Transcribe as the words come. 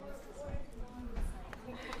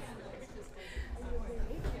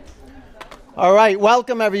All right,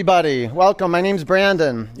 welcome everybody. Welcome. My name's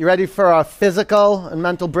Brandon. You ready for a physical and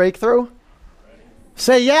mental breakthrough?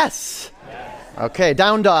 Say yes. Okay,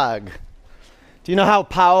 down dog. Do you know how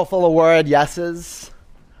powerful a word yes is?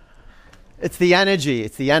 It's the energy.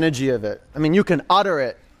 It's the energy of it. I mean, you can utter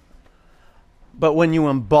it, but when you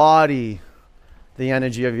embody the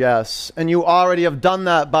energy of yes, and you already have done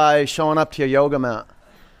that by showing up to your yoga mat.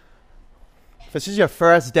 If this is your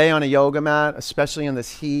first day on a yoga mat, especially in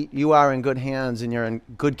this heat, you are in good hands and you're in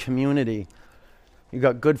good community. You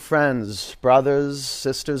got good friends, brothers,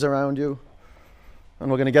 sisters around you, and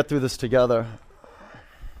we're going to get through this together.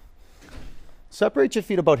 Separate your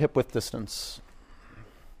feet about hip width distance.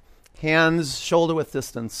 Hands shoulder width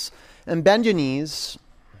distance. And bend your knees.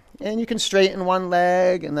 And you can straighten one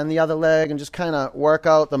leg and then the other leg and just kind of work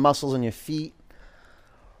out the muscles in your feet,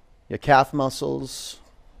 your calf muscles.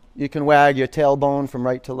 You can wag your tailbone from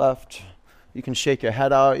right to left. You can shake your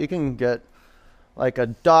head out. You can get like a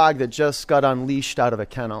dog that just got unleashed out of a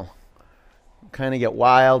kennel. Kind of get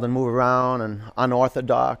wild and move around and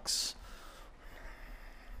unorthodox.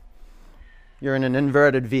 You're in an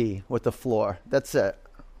inverted V with the floor. That's it.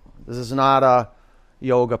 This is not a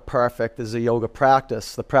yoga perfect. This is a yoga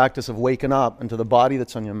practice. The practice of waking up into the body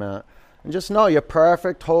that's on your mat. And just know you're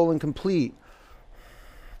perfect, whole, and complete.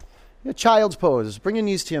 Your child's pose. Bring your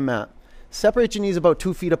knees to your mat. Separate your knees about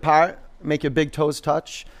 2 feet apart. Make your big toes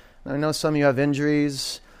touch. And I know some of you have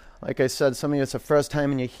injuries. Like I said, some of you, it's the first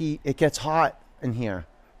time in your heat. It gets hot in here.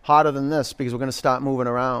 Hotter than this because we're going to start moving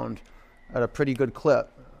around at a pretty good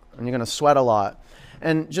clip. And you're going to sweat a lot.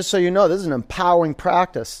 And just so you know, this is an empowering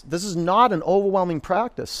practice. This is not an overwhelming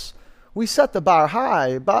practice. We set the bar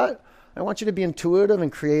high, but I want you to be intuitive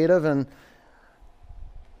and creative and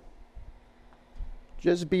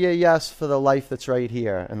just be a yes for the life that's right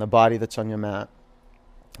here and the body that's on your mat.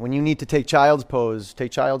 When you need to take child's pose,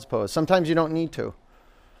 take child's pose. Sometimes you don't need to,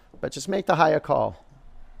 but just make the higher call.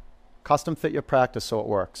 Custom fit your practice so it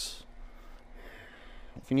works.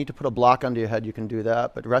 If you need to put a block under your head, you can do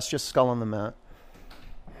that, but rest your skull on the mat.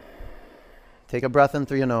 Take a breath in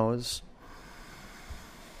through your nose.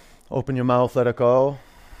 Open your mouth, let it go.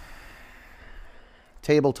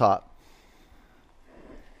 Tabletop.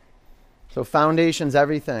 So foundation's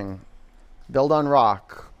everything. Build on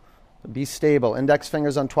rock. Be stable. Index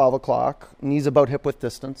fingers on 12 o'clock. Knees about hip width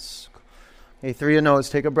distance. Okay, through your nose,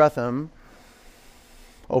 take a breath in.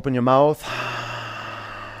 Open your mouth.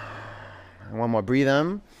 And one more, breathe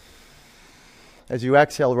in. As you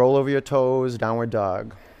exhale, roll over your toes, downward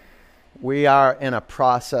dog. We are in a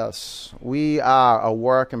process. We are a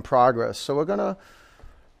work in progress. So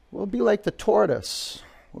we'll be like the tortoise.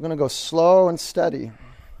 We're going to go slow and steady.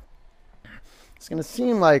 It's going to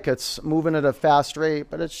seem like it's moving at a fast rate,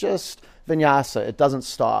 but it's just vinyasa. It doesn't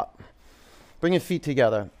stop. Bring your feet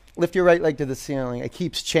together. Lift your right leg to the ceiling. It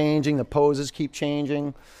keeps changing. The poses keep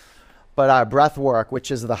changing. But our breath work, which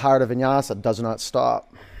is the heart of vinyasa, does not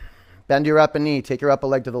stop. Bend your upper knee. Take your upper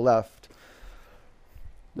leg to the left.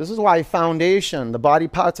 This is why foundation, the body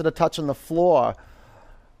parts that are touching the floor,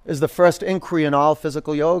 is the first inquiry in all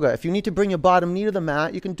physical yoga. If you need to bring your bottom knee to the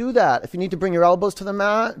mat, you can do that. If you need to bring your elbows to the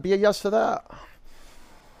mat, be a yes to that.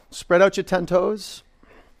 Spread out your 10 toes.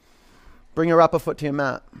 Bring your upper foot to your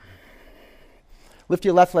mat. Lift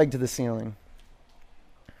your left leg to the ceiling.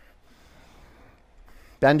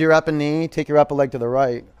 Bend your upper knee. Take your upper leg to the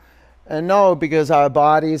right. And no, because our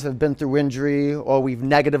bodies have been through injury or we've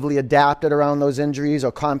negatively adapted around those injuries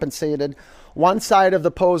or compensated, one side of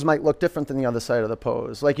the pose might look different than the other side of the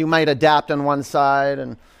pose. Like you might adapt on one side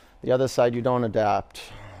and the other side you don't adapt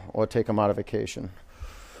or take a modification.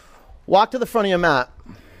 Walk to the front of your mat.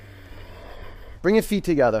 Bring your feet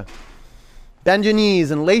together. Bend your knees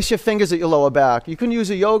and lace your fingers at your lower back. You can use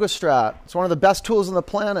a yoga strap. It's one of the best tools on the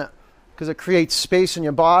planet because it creates space in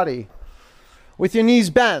your body. With your knees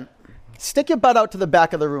bent, stick your butt out to the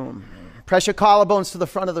back of the room. Press your collarbones to the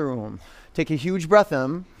front of the room. Take a huge breath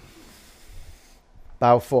in.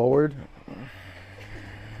 Bow forward.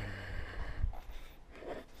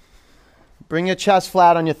 Bring your chest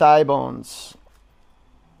flat on your thigh bones.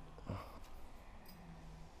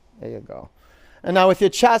 There you go. And now with your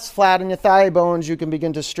chest flat on your thigh bones, you can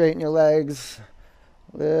begin to straighten your legs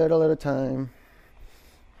little at a time.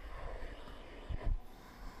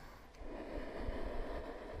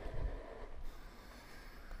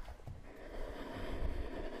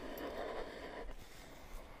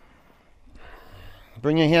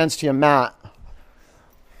 Bring your hands to your mat.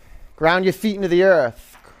 Ground your feet into the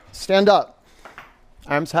earth. Stand up.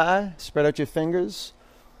 Arms high. Spread out your fingers.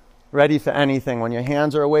 Ready for anything. When your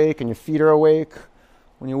hands are awake and your feet are awake,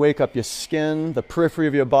 when you wake up your skin, the periphery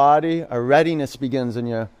of your body, a readiness begins in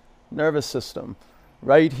your nervous system.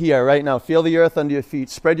 Right here, right now. Feel the earth under your feet.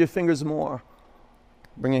 Spread your fingers more.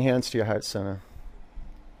 Bring your hands to your heart center.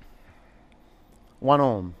 One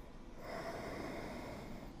Om.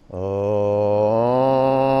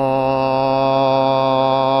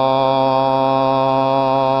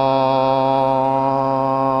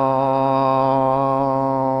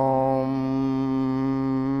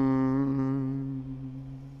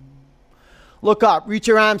 Look up, reach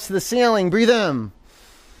your arms to the ceiling, breathe in.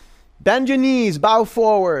 Bend your knees, bow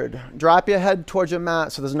forward. Drop your head towards your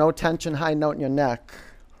mat so there's no tension hiding out in your neck.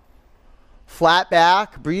 Flat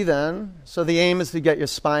back, breathe in. So the aim is to get your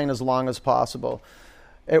spine as long as possible.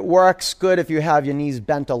 It works good if you have your knees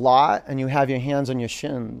bent a lot and you have your hands on your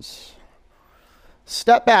shins.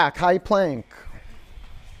 Step back, high plank.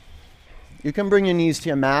 You can bring your knees to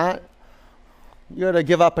your mat. You got to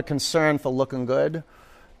give up a concern for looking good,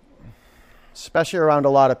 especially around a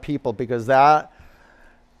lot of people, because that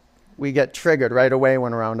we get triggered right away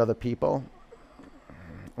when around other people.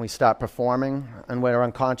 We start performing and we're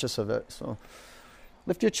unconscious of it. So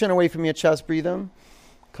lift your chin away from your chest, breathe in.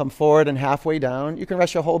 Come forward and halfway down. You can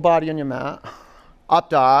rest your whole body on your mat. Up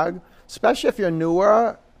dog. Especially if you're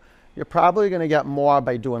newer, you're probably going to get more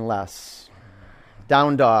by doing less.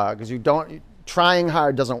 Down dog, because trying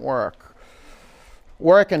hard doesn't work.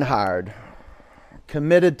 Working hard.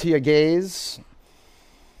 Committed to your gaze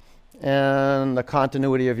and the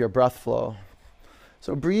continuity of your breath flow.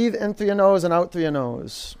 So breathe in through your nose and out through your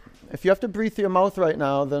nose. If you have to breathe through your mouth right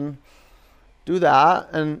now, then do that,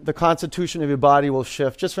 and the constitution of your body will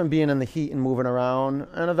shift just from being in the heat and moving around,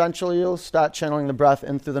 and eventually you'll start channeling the breath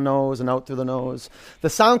in through the nose and out through the nose. The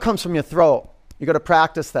sound comes from your throat. You got to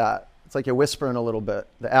practice that. It's like you're whispering a little bit.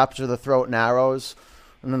 The aperture of the throat narrows,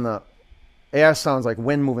 and then the air sounds like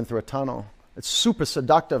wind moving through a tunnel. It's super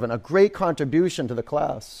seductive and a great contribution to the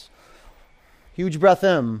class. Huge breath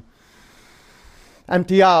in.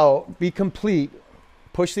 Empty out. Be complete.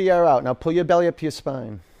 Push the air out. Now pull your belly up to your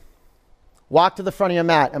spine. Walk to the front of your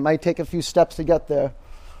mat. It might take a few steps to get there.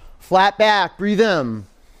 Flat back. Breathe in.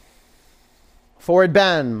 Forward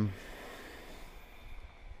bend.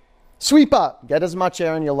 Sweep up. Get as much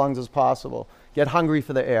air in your lungs as possible. Get hungry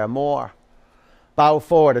for the air. More. Bow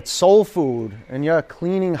forward. It's soul food, and you're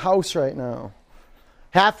cleaning house right now.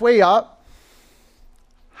 Halfway up.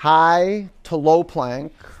 High to low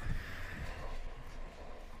plank.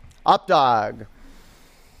 Up dog.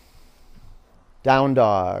 Down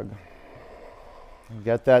dog.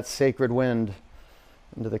 Get that sacred wind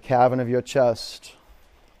into the cavern of your chest.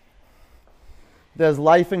 There's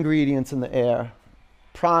life ingredients in the air.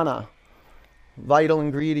 Prana. Vital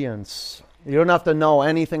ingredients. You don't have to know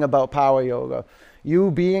anything about power yoga.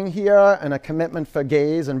 You being here and a commitment for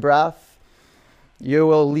gaze and breath, you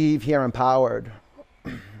will leave here empowered.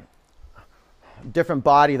 Different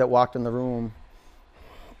body that walked in the room.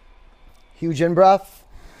 Huge in-breath.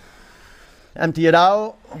 Empty it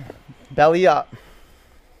out. Belly up.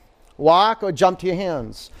 Walk or jump to your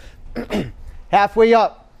hands. Halfway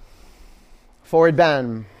up. Forward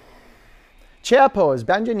bend. Chair pose.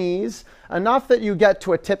 Bend your knees enough that you get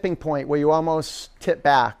to a tipping point where you almost tip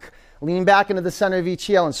back. Lean back into the center of each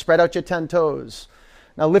heel and spread out your 10 toes.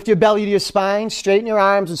 Now lift your belly to your spine. Straighten your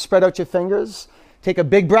arms and spread out your fingers. Take a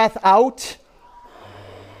big breath out.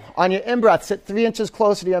 On your in-breath, sit 3 inches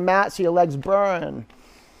closer to your mat so your legs burn.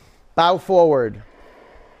 Bow forward.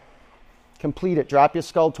 Complete it. Drop your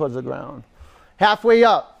skull towards the ground. Halfway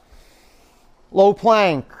up. Low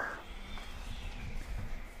plank.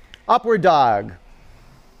 Upward dog.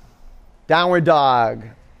 Downward dog.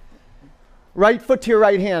 Right foot to your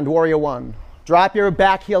right hand, warrior one. Drop your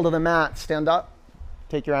back heel to the mat. Stand up.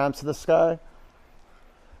 Take your arms to the sky.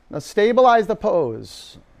 Now stabilize the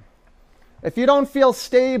pose. If you don't feel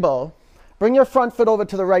stable, bring your front foot over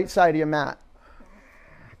to the right side of your mat.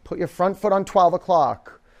 Put your front foot on 12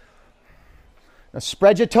 o'clock. Now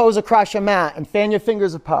spread your toes across your mat and fan your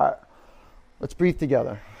fingers apart. Let's breathe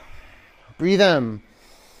together. Breathe in.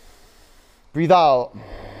 Breathe out.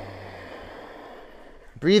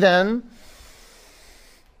 Breathe in.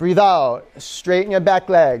 Breathe out. Straighten your back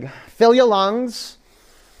leg. Fill your lungs.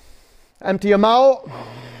 Empty them out.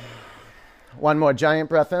 One more giant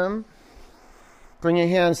breath in. Bring your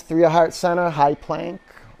hands through your heart center, high plank.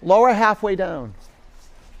 Lower halfway down.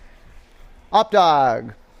 Up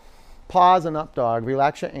dog. Pause and up dog.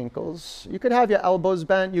 Relax your ankles. You could have your elbows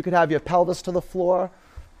bent. You could have your pelvis to the floor.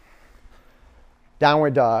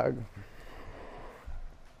 Downward dog.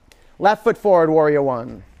 Left foot forward, warrior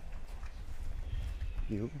one.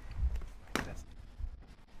 You.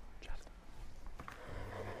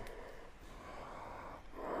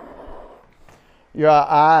 Your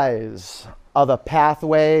eyes are the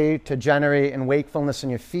pathway to generate wakefulness in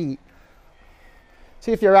your feet.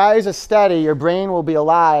 See, if your eyes are steady, your brain will be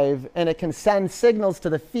alive, and it can send signals to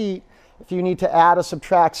the feet if you need to add or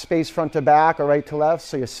subtract space front to back or right to left,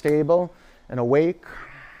 so you're stable and awake.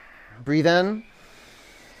 Breathe in.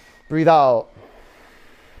 Breathe out.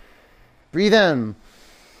 Breathe in.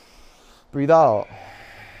 Breathe out.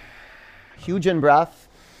 Huge in-breath.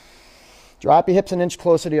 Drop your hips an inch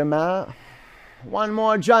closer to your mat. One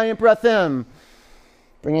more giant breath in.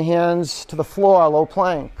 Bring your hands to the floor, low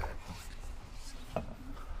plank.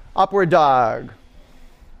 Upward dog.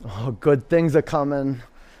 Oh, good things are coming.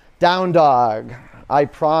 Down dog. I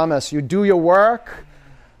promise. You do your work,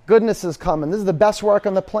 goodness is coming. This is the best work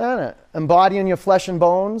on the planet. Embodying your flesh and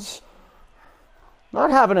bones. Not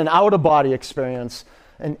having an out-of-body experience,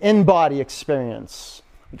 an in-body experience.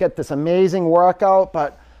 We get this amazing workout,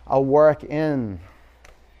 but a work in.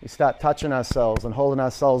 We start touching ourselves and holding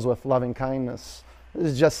ourselves with loving kindness.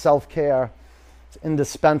 This is just self-care. It's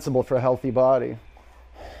indispensable for a healthy body.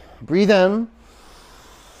 Breathe in.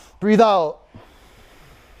 Breathe out.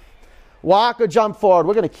 Walk or jump forward.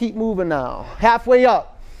 We're going to keep moving now. Halfway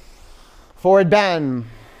up. Forward bend.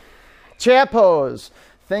 Chair pose.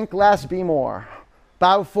 Think less, be more.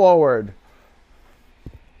 Bow forward.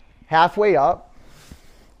 Halfway up.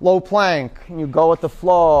 Low plank. And you go with the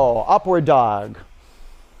flow. Upward dog.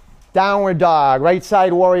 Downward dog. Right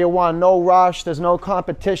side warrior one. No rush. There's no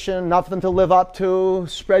competition. Nothing to live up to.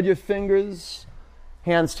 Spread your fingers.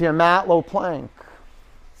 Hands to your mat. Low plank.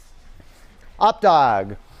 Up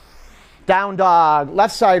dog. Down dog.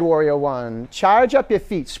 Left side warrior one. Charge up your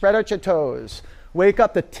feet. Spread out your toes. Wake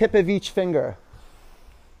up the tip of each finger.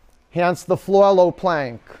 Hands to the floor. Low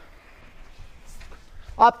plank.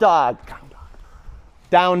 Up dog.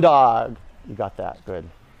 Down dog. You got that. Good.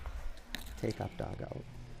 Take up dog out.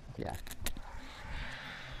 Yeah.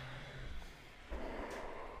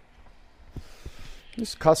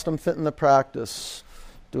 Just custom fitting the practice.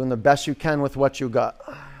 Doing the best you can with what you got.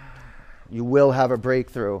 You will have a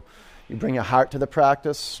breakthrough. You bring your heart to the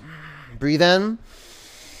practice. Breathe in.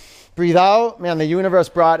 Breathe out. Man, the universe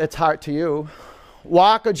brought its heart to you.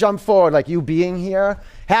 Walk or jump forward like you being here.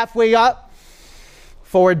 Halfway up.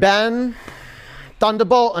 Forward bend.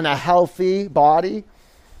 Thunderbolt in a healthy body.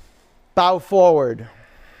 Bow forward.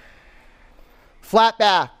 Flat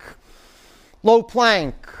back. Low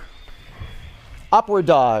plank. Upward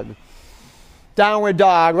dog. Downward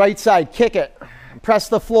dog. Right side. Kick it. Press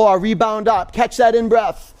the floor. Rebound up. Catch that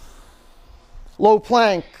in-breath. Low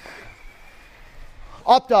plank.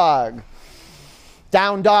 Up dog.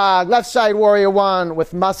 Down dog. Left side warrior one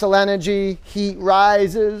with muscle energy. Heat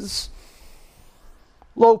rises.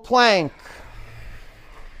 Low plank.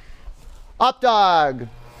 Up dog.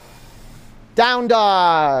 Down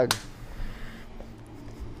dog.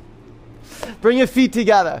 Bring your feet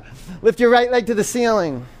together. Lift your right leg to the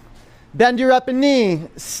ceiling. Bend your upper knee.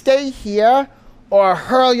 Stay here or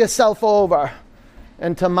hurl yourself over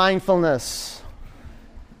into mindfulness,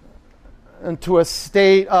 into a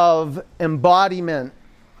state of embodiment.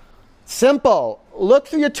 Simple. Look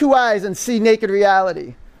through your two eyes and see naked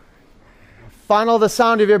reality. Funnel the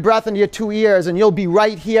sound of your breath into your two ears and you'll be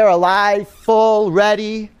right here, alive, full,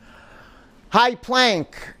 ready. High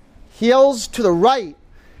plank. Heels to the right.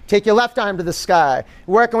 Take your left arm to the sky.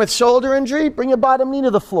 Working with shoulder injury, bring your bottom knee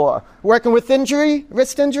to the floor. Working with injury,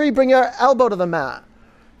 wrist injury, bring your elbow to the mat.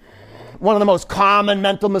 One of the most common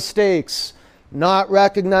mental mistakes, not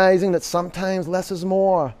recognizing that sometimes less is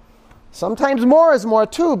more. Sometimes more is more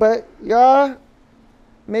too, but you're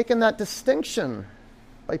making that distinction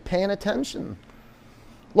by paying attention.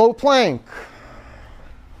 Low plank.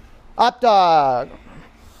 Up dog.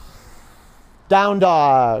 Down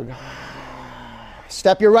dog.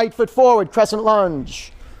 Step your right foot forward, crescent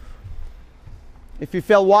lunge. If you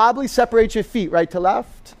feel wobbly, separate your feet right to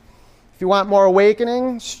left. If you want more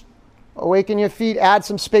awakening, awaken your feet, add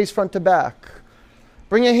some space front to back.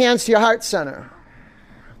 Bring your hands to your heart center.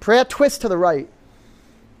 Prayer twist to the right.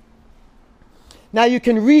 Now you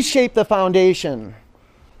can reshape the foundation.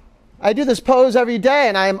 I do this pose every day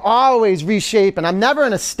and I am always reshaping. I'm never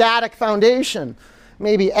in a static foundation.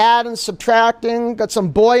 Maybe adding, subtracting, got some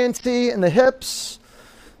buoyancy in the hips.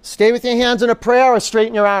 Stay with your hands in a prayer or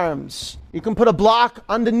straighten your arms. You can put a block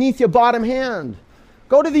underneath your bottom hand.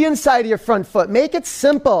 Go to the inside of your front foot. Make it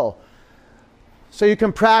simple so you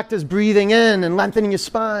can practice breathing in and lengthening your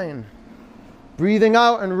spine. Breathing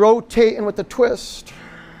out and rotating with the twist.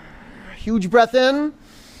 Huge breath in.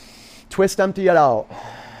 Twist, empty it out.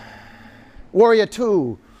 Warrior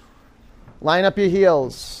two. Line up your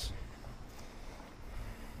heels.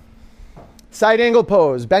 Side angle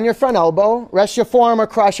pose. Bend your front elbow. Rest your forearm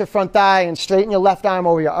across your front thigh and straighten your left arm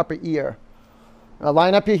over your upper ear. Now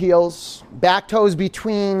line up your heels. Back toes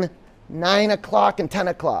between 9 o'clock and 10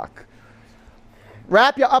 o'clock.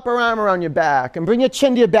 Wrap your upper arm around your back and bring your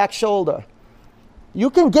chin to your back shoulder. You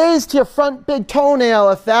can gaze to your front big toenail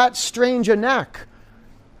if that strains your neck.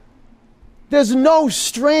 There's no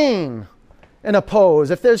strain in a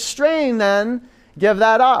pose. If there's strain, then give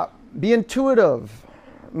that up. Be intuitive.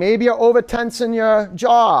 Maybe you're over-tensing your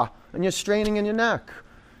jaw and you're straining in your neck.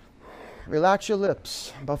 Relax your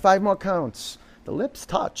lips. About 5 more counts. The lips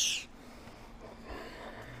touch.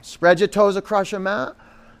 Spread your toes across your mat.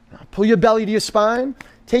 Pull your belly to your spine.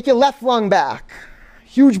 Take your left lung back.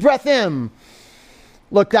 Huge breath in.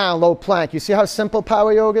 Look down, low plank. You see how simple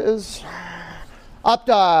power yoga is? Up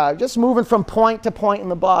dog. Just moving from point to point in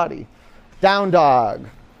the body. Down dog.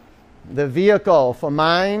 The vehicle for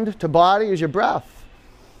mind to body is your breath.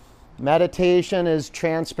 Meditation is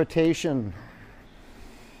transportation.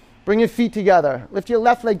 Bring your feet together. Lift your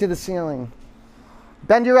left leg to the ceiling.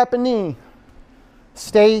 Bend your upper knee.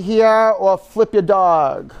 Stay here or flip your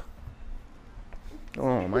dog.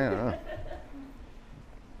 Oh, man.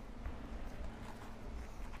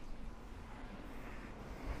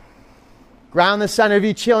 Ground the center of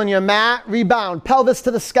each heel in your mat. Rebound. Pelvis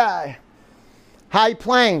to the sky. High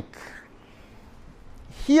plank.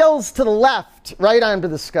 Heels to the left, right arm to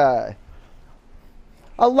the sky.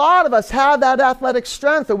 A lot of us have that athletic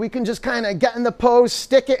strength that we can just kind of get in the pose,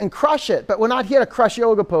 stick it, and crush it. But we're not here to crush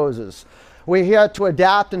yoga poses. We're here to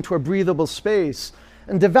adapt into a breathable space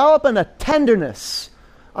and develop a tenderness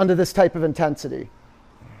under this type of intensity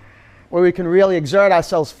where we can really exert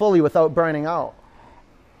ourselves fully without burning out.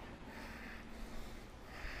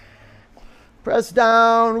 Press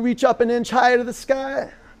down, reach up an inch higher to the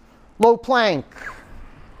sky. Low plank.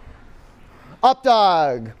 Up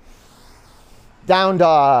dog. Down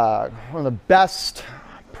dog. One of the best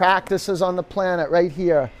practices on the planet right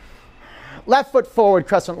here. Left foot forward,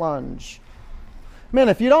 crescent lunge. Man,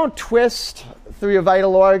 if you don't twist through your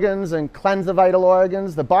vital organs and cleanse the vital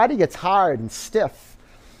organs, the body gets hard and stiff.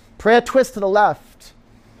 Prayer twist to the left.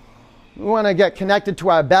 We want to get connected to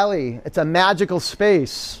our belly. It's a magical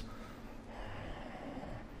space.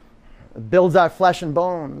 It builds our flesh and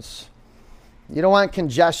bones. You don't want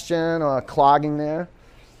congestion or clogging there.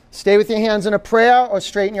 Stay with your hands in a prayer or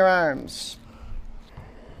straighten your arms.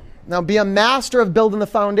 Now be a master of building the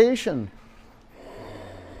foundation.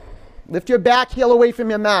 Lift your back heel away from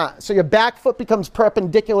your mat so your back foot becomes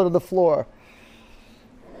perpendicular to the floor.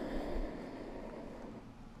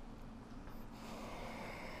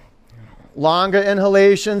 Longer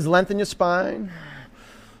inhalations, lengthen your spine.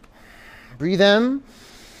 Breathe in.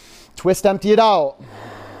 Twist, empty it out.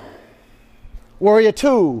 Warrior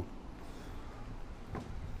two.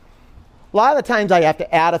 A lot of the times I have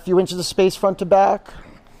to add a few inches of space front to back.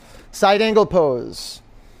 Side angle pose.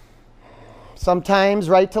 Sometimes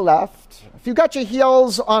right to left. If you've got your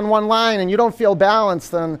heels on one line and you don't feel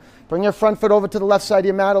balanced, then bring your front foot over to the left side of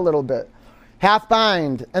your mat a little bit. Half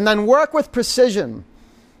bind. And then work with precision.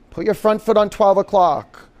 Put your front foot on 12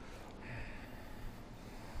 o'clock.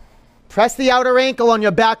 Press the outer ankle on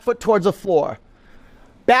your back foot towards the floor.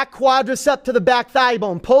 Back quadricep to the back thigh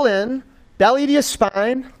bone. Pull in. Belly to your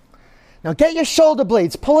spine. Now get your shoulder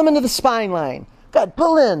blades. Pull them into the spine line. Good.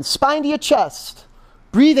 Pull in. Spine to your chest.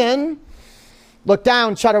 Breathe in. Look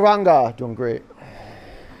down. Chaturanga. Doing great.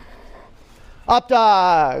 Up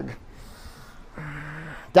dog.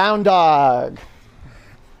 Down dog.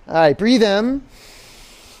 All right. Breathe in.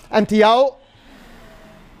 Empty out.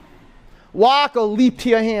 Walk or leap to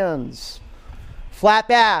your hands. Flat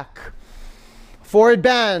back. Forward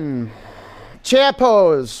bend. Chair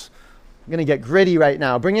pose. I'm going to get gritty right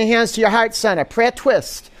now. Bring your hands to your heart center. Prayer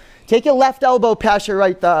twist. Take your left elbow past your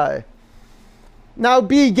right thigh. Now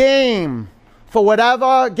be game for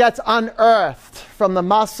whatever gets unearthed from the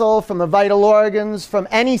muscle, from the vital organs, from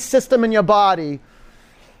any system in your body.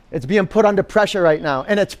 It's being put under pressure right now.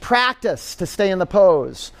 And it's practice to stay in the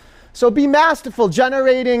pose. So be masterful,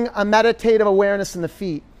 generating a meditative awareness in the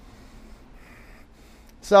feet.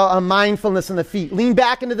 So a mindfulness in the feet. Lean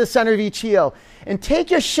back into the center of each heel. And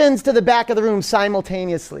take your shins to the back of the room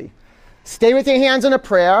simultaneously. Stay with your hands in a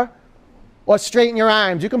prayer or straighten your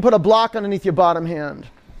arms. You can put a block underneath your bottom hand.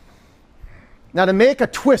 Now to make a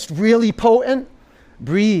twist really potent,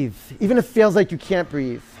 breathe. Even if it feels like you can't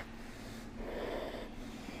breathe.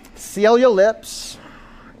 Seal your lips.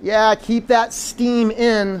 Yeah, keep that steam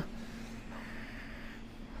in.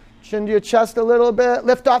 Chin to your chest a little bit.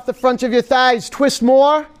 Lift off the front of your thighs. Twist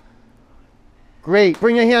more. Great.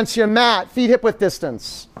 Bring your hands to your mat. Feet hip width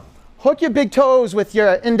distance. Hook your big toes with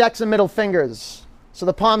your index and middle fingers so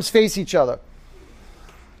the palms face each other.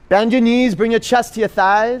 Bend your knees, bring your chest to your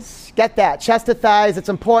thighs. Get that, chest to thighs. It's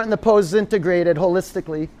important the pose is integrated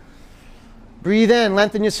holistically. Breathe in,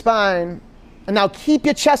 lengthen your spine. And now keep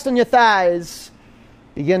your chest on your thighs.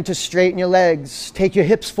 Begin to straighten your legs. Take your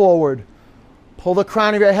hips forward. Pull the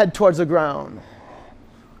crown of your head towards the ground.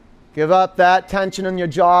 Give up that tension in your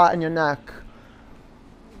jaw and your neck.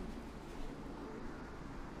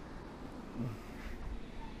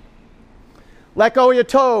 Let go of your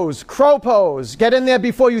toes. Crow pose. Get in there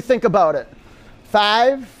before you think about it.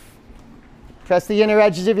 5. Press the inner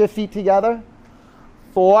edges of your feet together.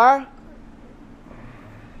 4.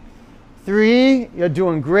 3. You're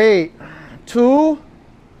doing great. 2.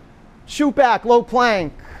 Shoot back, low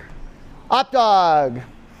plank. Up dog.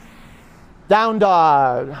 Down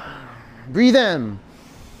dog. Breathe in.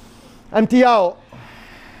 Empty out.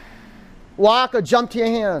 Walk or jump to your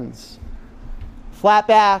hands. Flat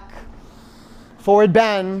back. Forward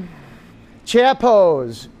bend. Chair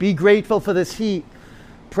pose. Be grateful for this heat.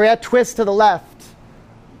 Prayer twist to the left.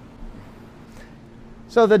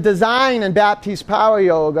 So the design in Baptiste Power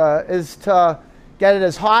Yoga is to get it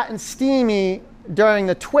as hot and steamy during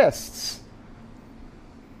the twists.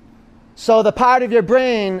 So the part of your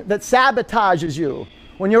brain that sabotages you,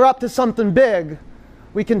 when you're up to something big,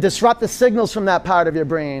 we can disrupt the signals from that part of your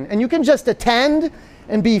brain. And you can just attend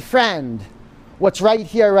and befriend what's right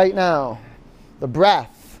here, right now. The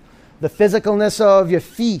breath, the physicalness of your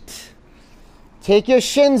feet. Take your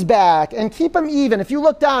shins back and keep them even. If you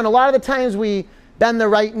look down, a lot of the times we bend the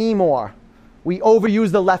right knee more. We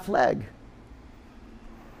overuse the left leg.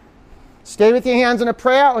 Stay with your hands in a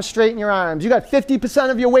prayer or straighten your arms. You got 50%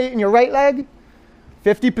 of your weight in your right leg,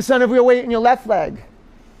 50% of your weight in your left leg.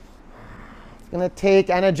 It's going to take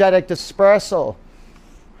energetic dispersal.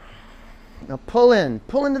 Now pull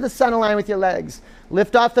into the center line with your legs.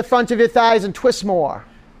 Lift off the front of your thighs and twist more.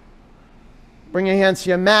 Bring your hands to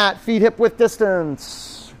your mat, feet hip width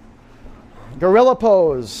distance. Gorilla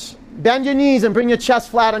pose. Bend your knees and bring your chest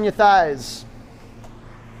flat on your thighs.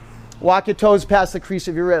 Walk your toes past the crease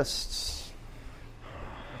of your wrists.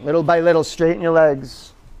 Little by little, straighten your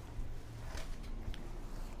legs.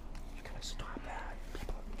 You gotta stop that.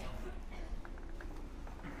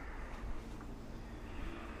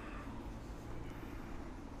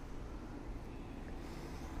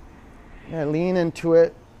 Yeah, lean into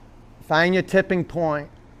it. Find your tipping point.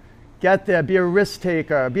 Get there. Be a risk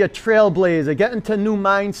taker. Be a trailblazer. Get into new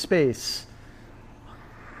mind space.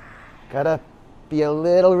 Gotta be a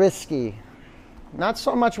little risky. Not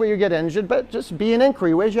so much where you get injured, but just be an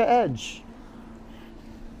inquiry. Where's your edge?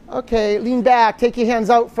 Okay, lean back. Take your hands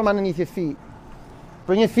out from underneath your feet.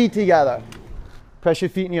 Bring your feet together. Press your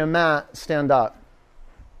feet in your mat. Stand up.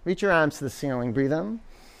 Reach your arms to the ceiling. Breathe in.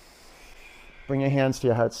 Bring your hands to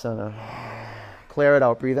your heart center. Clear it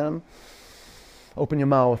out. Breathe in. Open your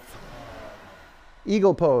mouth.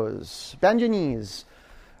 Eagle pose. Bend your knees.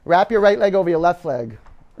 Wrap your right leg over your left leg.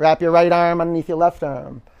 Wrap your right arm underneath your left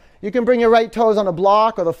arm. You can bring your right toes on a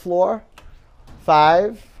block or the floor.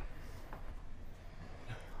 5.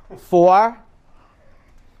 4.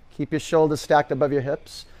 Keep your shoulders stacked above your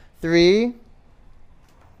hips. 3.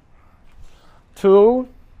 2.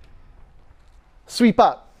 Sweep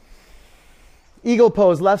up. Eagle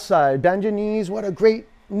pose, left side. Bend your knees. What a great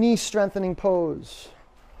knee strengthening pose.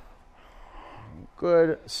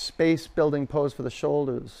 Good space building pose for the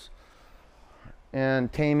shoulders.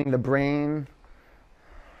 And taming the brain.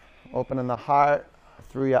 Opening the heart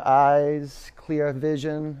through your eyes. Clear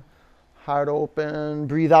vision. Heart open.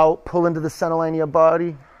 Breathe out. Pull into the center line of your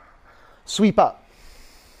body. Sweep up.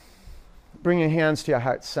 Bring your hands to your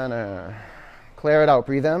heart center. Clear it out.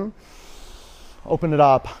 Breathe in. Open it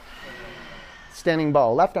up. Standing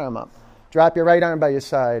bow. Left arm up. Drop your right arm by your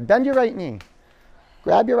side. Bend your right knee.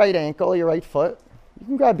 Grab your right ankle, your right foot. You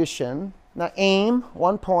can grab your shin. Now aim,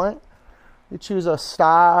 1 point. You choose a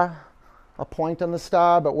star, a point on the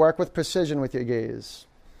star, but work with precision with your gaze.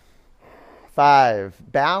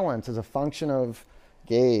 5, balance is a function of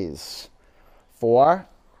gaze. 4,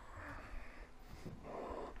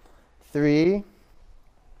 3,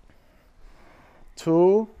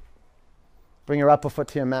 2, bring your upper foot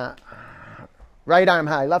to your mat. Right arm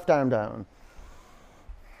high, left arm down.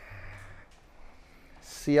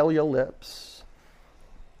 Seal your lips.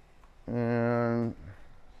 And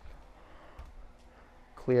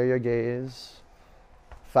clear your gaze.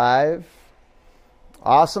 5.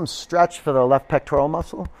 Awesome stretch for the left pectoral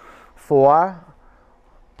muscle. 4.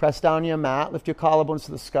 Press down your mat. Lift your collarbones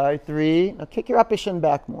to the sky. 3. Now kick your upper shin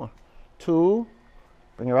back more. 2.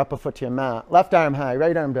 Bring your upper foot to your mat. Left arm high,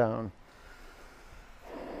 right arm down.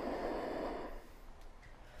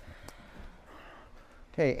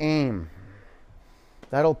 Okay, aim.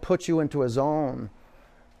 That'll put you into a zone.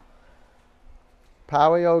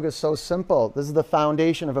 Power yoga is so simple. This is the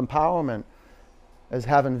foundation of empowerment, as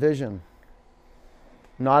having vision.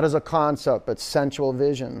 Not as a concept, but sensual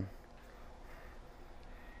vision.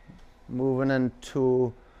 Moving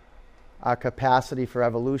into our capacity for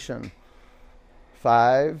evolution.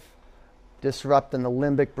 5, disrupting the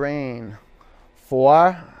limbic brain.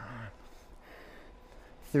 4,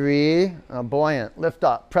 3, buoyant, lift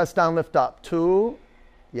up, press down, lift up. 2,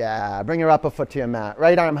 yeah, bring your upper foot to your mat.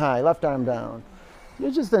 Right arm high, left arm down.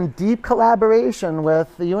 You're just in deep collaboration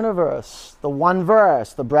with the universe, the one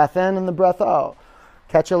verse, the breath in and the breath out.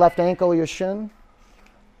 Catch your left ankle or your shin.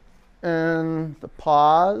 And the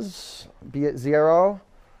pause, be at 0.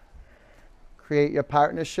 Create your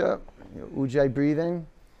partnership, your ujjayi breathing.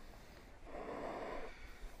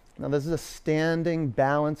 Now this is a standing,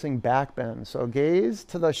 balancing back bend. So gaze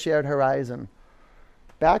to the shared horizon.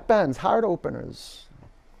 Back bends, heart openers.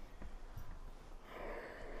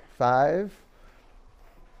 5,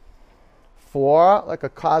 4, like a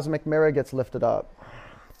cosmic mirror gets lifted up.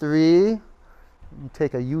 3, you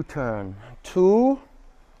take a U-turn. 2,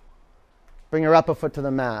 bring your upper foot to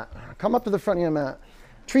the mat. Come up to the front of your mat.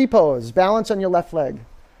 Tree pose, balance on your left leg.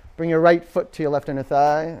 Bring your right foot to your left inner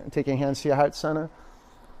thigh, and take your hands to your heart center.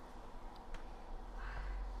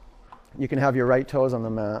 You can have your right toes on the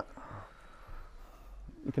mat.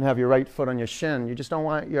 You can have your right foot on your shin. You just don't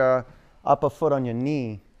want your upper foot on your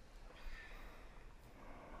knee.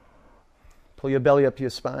 Pull your belly up to your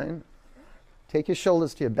spine. Take your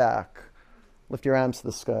shoulders to your back. Lift your arms to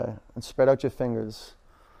the sky and spread out your fingers.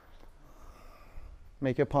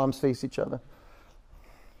 Make your palms face each other.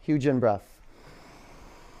 Huge in-breath.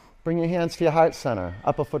 Bring your hands to your heart center.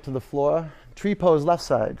 Upper foot to the floor. Tree pose, left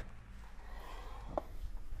side.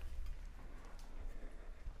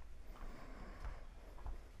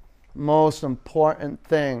 Most important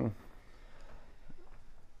thing,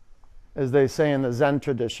 as they say in the Zen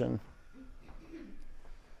tradition,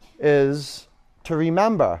 is to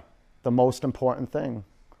remember the most important thing,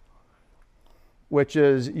 which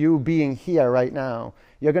is you being here right now.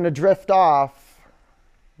 You're going to drift off.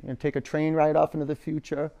 You're going to take a train ride off into the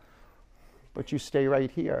future, but you stay right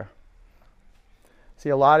here. See,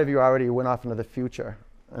 a lot of you already went off into the future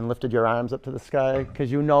and lifted your arms up to the sky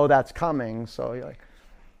because you know that's coming. So you're like,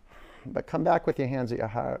 but come back with your hands at your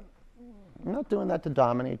heart. I'm not doing that to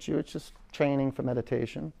dominate you. It's just training for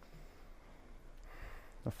meditation.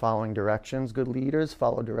 The following directions. Good leaders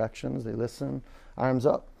follow directions. They listen. Arms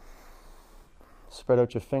up. Spread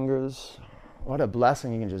out your fingers. What a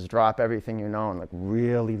blessing. You can just drop everything you know and like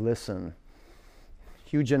really listen.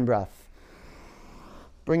 Huge in-breath.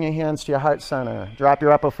 Bring your hands to your heart center. Drop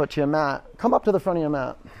your upper foot to your mat. Come up to the front of your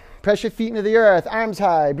mat. Press your feet into the earth. Arms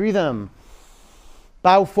high. Breathe in.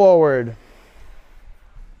 Bow forward.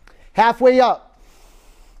 Halfway up.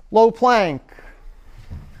 Low plank.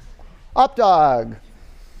 Up dog.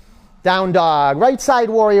 Down dog. Right side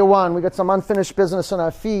warrior 1. We got some unfinished business on our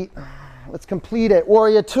feet. Let's complete it.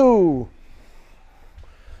 Warrior 2.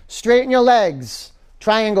 Straighten your legs.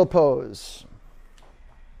 Triangle pose.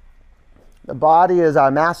 The body is our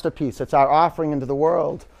masterpiece. It's our offering into the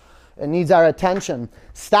world. It needs our attention.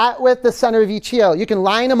 Start with the center of each heel. You can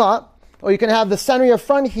line them up. Or you can have the center of your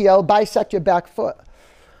front heel bisect your back foot.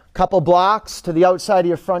 Couple blocks to the outside of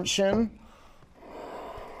your front shin.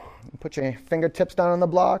 Put your fingertips down on the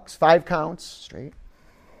blocks. 5 counts. Straight.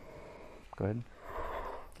 Good.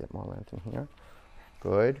 Get more length in here.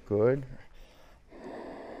 Good, good.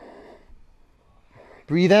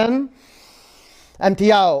 Breathe in.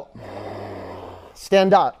 Empty out.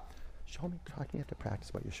 Stand up. Show me, you have to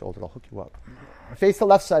practice about your shoulder. I'll hook you up. Face the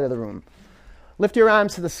left side of the room. Lift your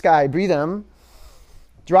arms to the sky. Breathe in.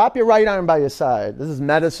 Drop your right arm by your side. This is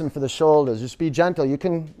medicine for the shoulders. Just be gentle. You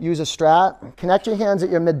can use a strap. Connect your hands at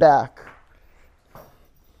your mid-back.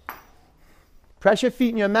 Press your feet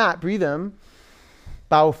in your mat. Breathe in.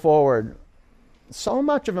 Bow forward. So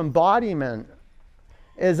much of embodiment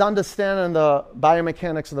is understanding the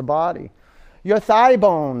biomechanics of the body. Your thigh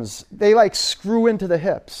bones, they like screw into the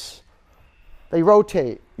hips. They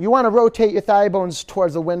rotate. You want to rotate your thigh bones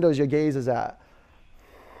towards the windows your gaze is at.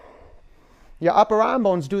 Your upper arm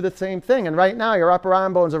bones do the same thing. And right now, your upper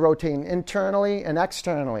arm bones are rotating internally and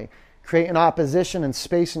externally, creating opposition and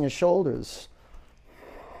space in your shoulders.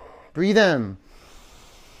 Breathe in.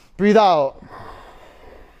 Breathe out.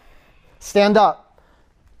 Stand up.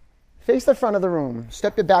 Face the front of the room.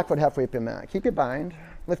 Step your back foot halfway up your mat. Keep your bind.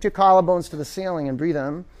 Lift your collarbones to the ceiling and breathe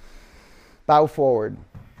in. Bow forward.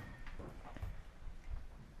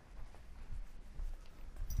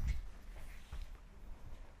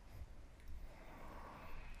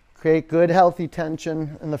 Create good, healthy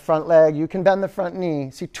tension in the front leg. You can bend the front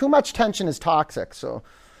knee. See, too much tension is toxic, so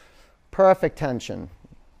perfect tension.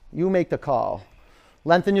 You make the call.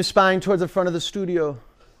 Lengthen your spine towards the front of the studio.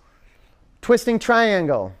 Twisting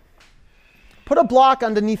triangle. Put a block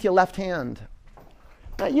underneath your left hand.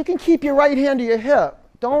 Now, you can keep your right hand to your hip.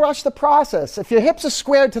 Don't rush the process. If your hips are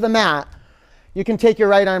squared to the mat, you can take your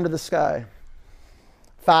right arm to the sky.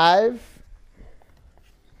 5,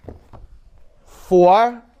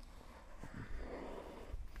 4,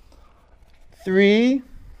 3,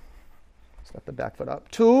 step the back foot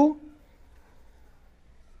up. 2,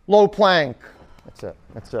 low plank. That's it.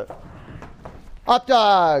 That's it. Up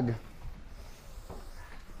dog.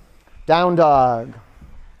 Down dog.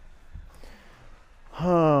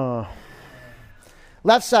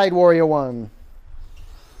 Left side warrior 1.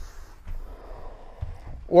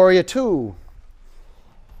 Warrior 2.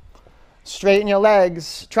 Straighten your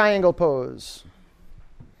legs, triangle pose.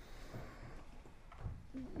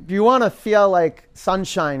 If you want to feel like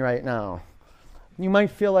sunshine right now, you might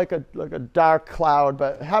feel like a dark cloud,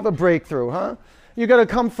 but have a breakthrough, huh? You got to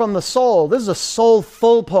come from the soul. This is a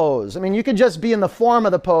soulful pose. I mean, you could just be in the form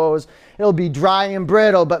of the pose. It'll be dry and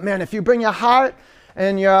brittle, but man, if you bring your heart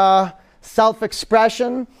and your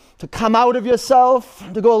self-expression to come out of yourself,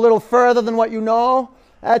 to go a little further than what you know,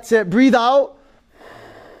 that's it. Breathe out.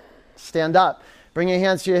 Stand up. Bring your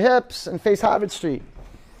hands to your hips and face Harvard Street.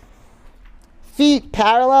 Feet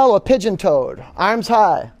parallel or pigeon-toed. Arms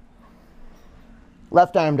high.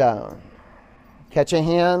 Left arm down. Catch your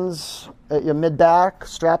hands at your mid-back.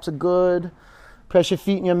 Straps are good. Press your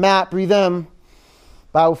feet in your mat. Breathe in.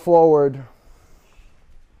 Bow forward.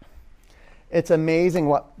 It's amazing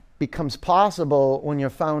what becomes possible when your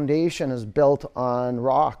foundation is built on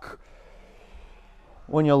rock.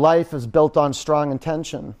 When your life is built on strong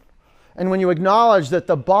intention. And when you acknowledge that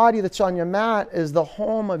the body that's on your mat is the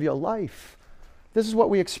home of your life. This is what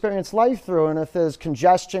we experience life through. And if there's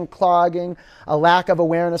congestion, clogging, a lack of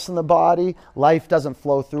awareness in the body, life doesn't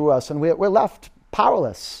flow through us. And we're left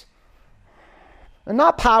powerless. And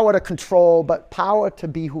not power to control, but power to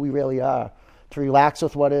be who we really are. To relax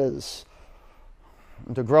with what is.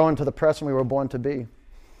 And to grow into the person we were born to be.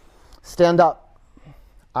 Stand up.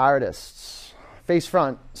 Artists. Face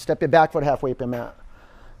front. Step your back foot halfway up your mat.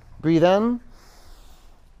 Breathe in,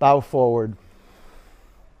 bow forward.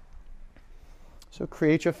 So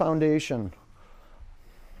create your foundation.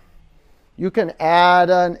 You can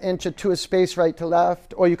add an inch or two of space right to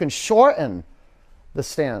left, or you can shorten the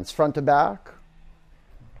stance, front to back.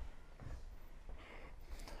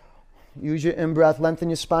 Use your in-breath, lengthen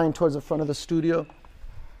your spine towards the front of the studio.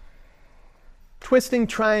 Twisting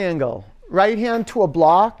triangle, right hand to a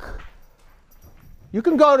block. You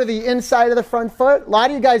can go to the inside of the front foot. A lot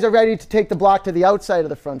of you guys are ready to take the block to the outside of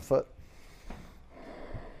the front foot.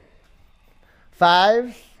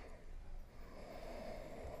 5,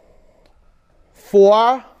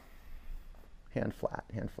 4, hand flat,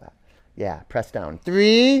 hand flat. Yeah, press down.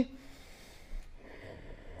 3,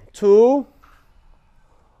 2,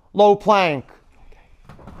 low plank.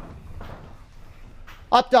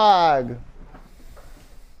 Up dog.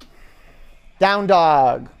 Down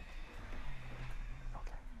dog.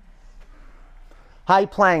 High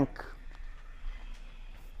plank.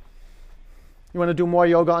 You want to do more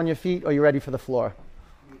yoga on your feet, or are you ready for the floor?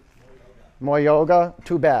 More yoga?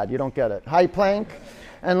 Too bad, you don't get it. High plank,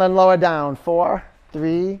 and then lower down. 4,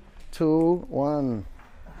 3, 2, 1.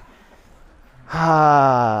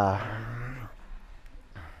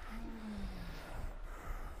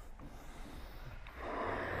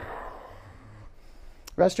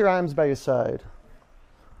 Rest your arms by your side.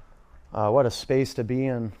 What a space to be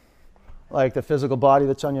in. Like the physical body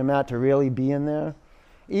that's on your mat, to really be in there.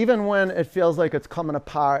 Even when it feels like it's coming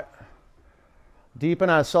apart, deep in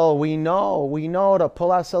our soul, we know to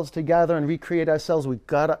pull ourselves together and recreate ourselves, we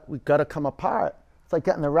gotta come apart. It's like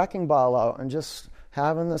getting the wrecking ball out and just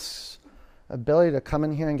having this ability to come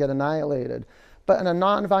in here and get annihilated. But in a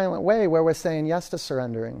non-violent way, where we're saying yes to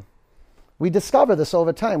surrendering. We discover this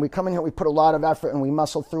over time. We come in here, we put a lot of effort and we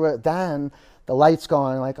muscle through it. Then the light's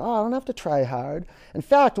going like, oh, I don't have to try hard. In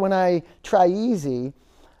fact, when I try easy,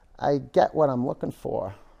 I get what I'm looking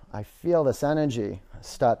for. I feel this energy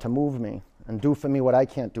start to move me and do for me what I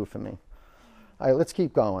can't do for me. All right, let's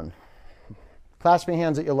keep going. Clasp your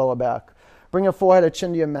hands at your lower back. Bring your forehead or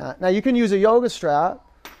chin to your mat. Now you can use a yoga strap.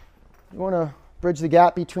 You want to bridge the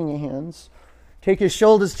gap between your hands. Take your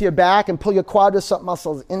shoulders to your back and pull your quadricep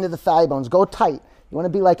muscles into the thigh bones. Go tight. You want to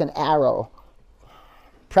be like an arrow.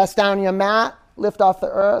 Press down your mat, lift off the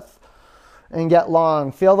earth, and get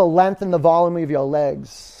long. Feel the length and the volume of your legs.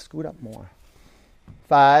 Scoot up more.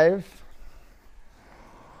 5,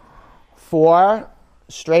 4,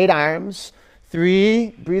 straight arms.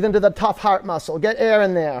 3, breathe into the tough heart muscle. Get air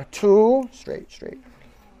in there. 2, straight, straight.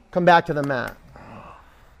 Come back to the mat.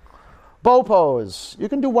 Bow pose. You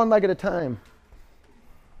can do one leg at a time.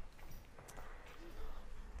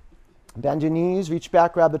 Bend your knees, reach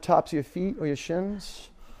back, grab the tops of your feet or your shins.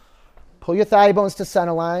 Pull your thigh bones to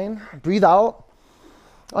center line. Breathe out.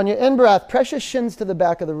 On your in-breath, press your shins to the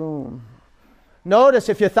back of the room. Notice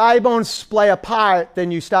if your thigh bones splay apart, then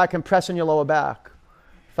you start compressing your lower back.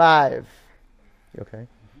 5. You okay?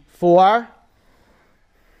 4.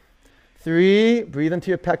 3. Breathe into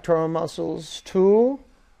your pectoral muscles. 2.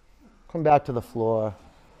 Come back to the floor.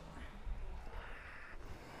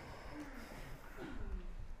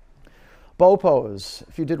 Bow pose.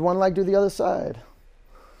 If you did one leg, do the other side.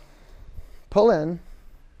 Pull in.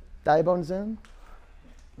 Thigh bones in.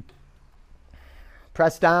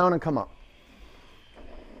 Press down and come up.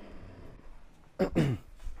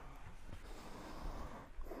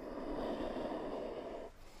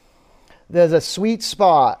 There's a sweet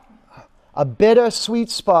spot, a bitter sweet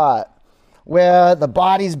spot, where the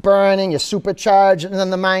body's burning, you're supercharged, and then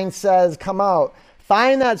the mind says, come out.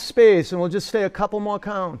 Find that space, and we'll just stay a couple more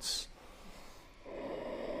counts.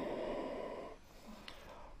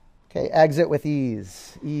 Okay, exit with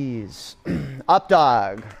ease, ease. Up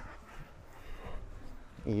dog.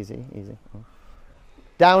 Easy, easy.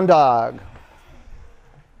 Down dog.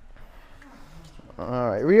 All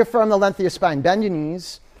right, reaffirm the length of your spine. Bend your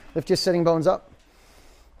knees. Lift your sitting bones up.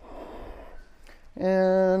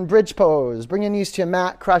 And bridge pose. Bring your knees to your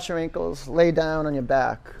mat. Cross your ankles. Lay down on your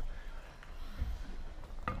back.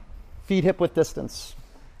 Feet hip width distance.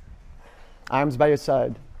 Arms by your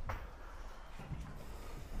side.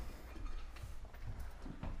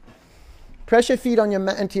 Press your feet on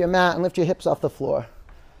into your mat and lift your hips off the floor.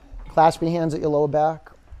 Clasp your hands at your lower back.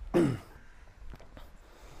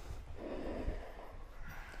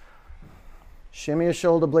 Shimmy your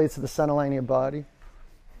shoulder blades to the center line of your body.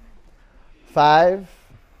 5,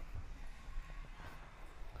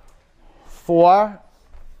 4,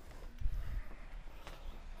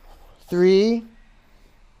 3,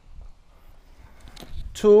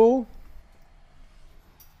 2.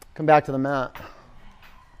 Come back to the mat.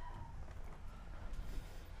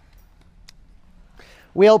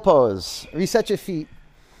 Wheel pose. Reset your feet.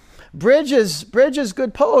 Bridge is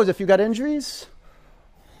good pose if you got injuries.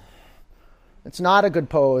 It's not a good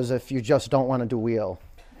pose if you just don't want to do wheel.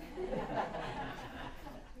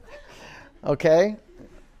 Okay?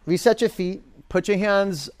 Reset your feet. Put your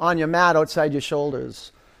hands on your mat outside your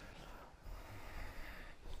shoulders.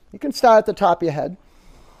 You can start at the top of your head.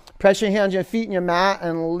 Press your hands on your feet and your mat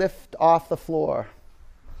and lift off the floor.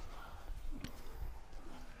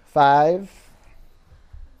 5,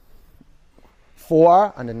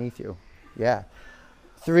 4, underneath you. Yeah.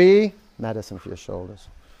 3, medicine for your shoulders.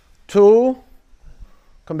 2,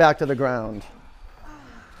 come back to the ground.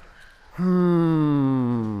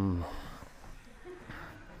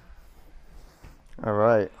 All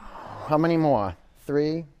right. How many more?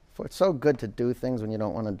 3, 4. It's so good to do things when you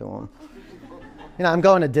don't want to do them. You know, I'm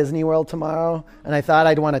going to Disney World tomorrow, and I thought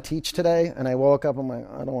I'd want to teach today, and I woke up, I'm like,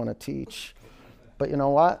 I don't want to teach. But you know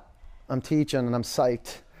what? I'm teaching, and I'm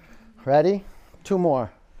psyched. Ready? 2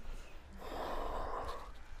 more.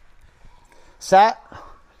 Set.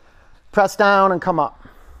 Press down and come up.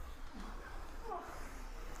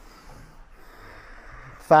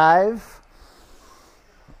 5,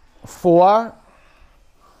 4,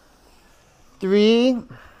 3,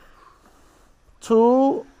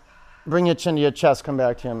 2. Bring your chin to your chest. Come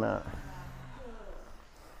back to your mat.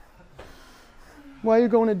 Why are you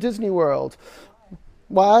going to Disney World?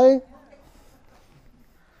 Why?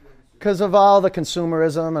 Because of all the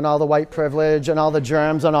consumerism and all the white privilege and all the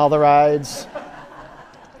germs on all the rides.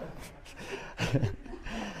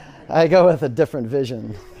 I go with a different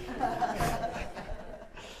vision.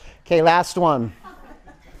 Okay, last one.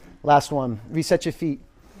 Last one. Reset your feet.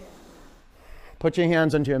 Put your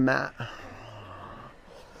hands onto your mat.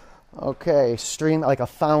 Okay, stream like a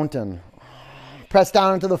fountain. Press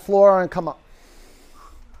down into the floor and come up.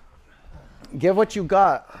 Give what you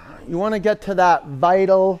got. You want to get to that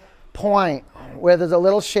vital point where there's a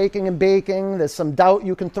little shaking and baking, there's some doubt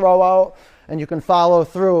you can throw out, and you can follow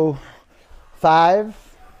through. 5,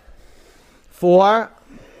 4,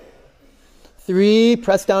 3,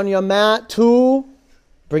 press down your mat. 2,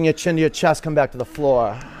 bring your chin to your chest, come back to the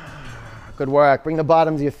floor. Good work. Bring the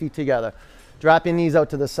bottoms of your feet together. Drop your knees out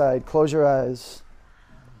to the side. Close your eyes.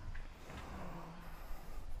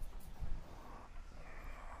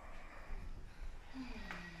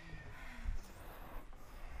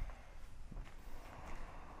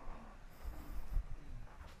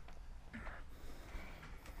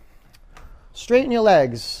 Straighten your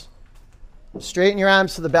legs. Straighten your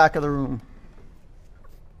arms to the back of the room.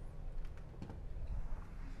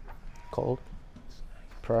 Cold?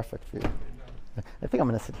 Perfect for you. I think I'm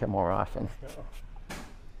going to sit here more often.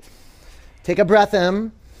 Take a breath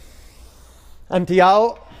in. Empty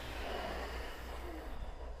out.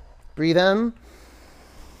 Breathe in.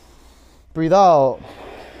 Breathe out.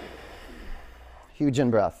 Huge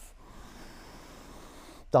in breath.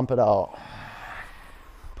 Dump it out.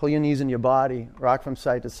 Pull your knees in your body. Rock from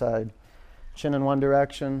side to side. Chin in one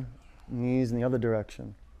direction, knees in the other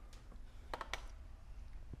direction.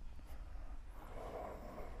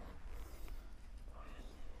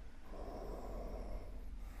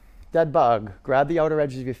 Dead bug. Grab the outer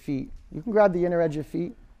edges of your feet. You can grab the inner edge of your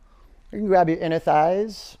feet. You can grab your inner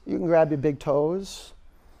thighs. You can grab your big toes.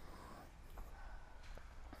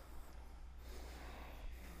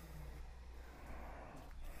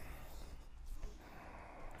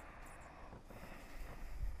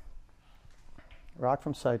 Rock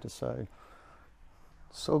from side to side.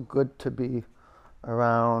 So good to be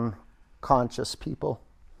around conscious people,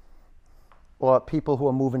 or people who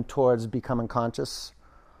are moving towards becoming conscious.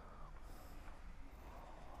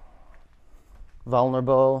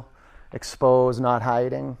 Vulnerable, exposed, not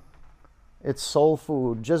hiding. It's soul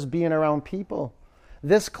food, just being around people.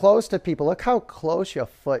 This close to people. Look how close your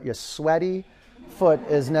foot, your sweaty foot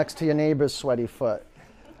is next to your neighbor's sweaty foot.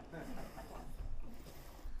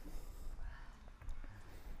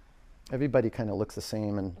 Everybody kind of looks the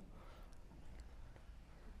same, and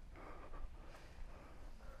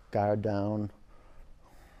guard down.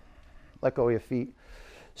 Let go of your feet.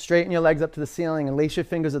 Straighten your legs up to the ceiling and lace your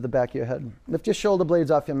fingers at the back of your head. Lift your shoulder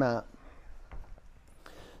blades off your mat.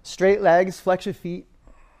 Straight legs, flex your feet.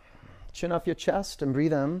 Chin off your chest and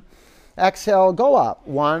breathe in. Exhale, go up.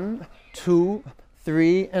 1, 2,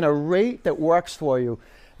 3, in a rate that works for you,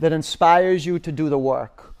 that inspires you to do the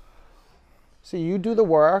work. So you do the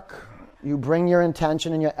work. You bring your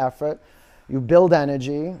intention and your effort. You build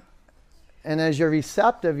energy. And as you're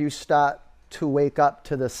receptive, you start to wake up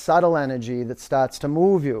to the subtle energy that starts to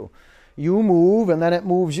move you. You move, and then it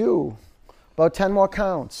moves you. About 10 more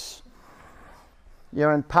counts.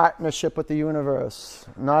 You're in partnership with the universe.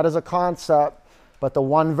 Not as a concept, but the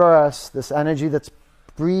one verse, this energy that's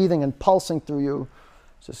breathing and pulsing through you,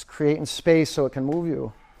 just creating space so it can move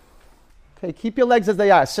you. Okay, keep your legs as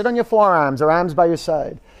they are. Sit on your forearms or arms by your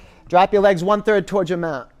side. Drop your legs 1/3 towards your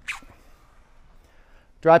mat.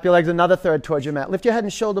 Drop your legs another third towards your mat. Lift your head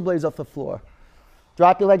and shoulder blades off the floor.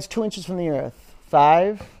 Drop your legs 2 inches from the earth.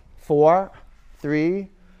 5, 4, 3,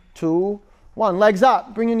 2, 1. Legs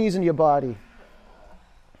up. Bring your knees into your body.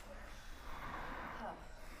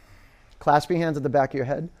 Clasp your hands at the back of your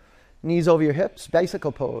head. Knees over your hips.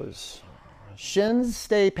 Bicycle pose. Shins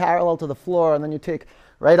stay parallel to the floor, and then you take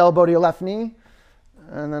right elbow to your left knee,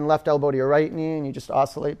 and then left elbow to your right knee, and you just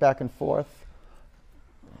oscillate back and forth.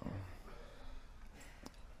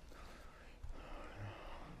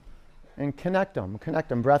 And connect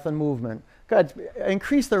them, breath and movement. Good,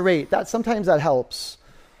 increase the rate. Sometimes that helps.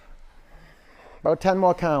 About 10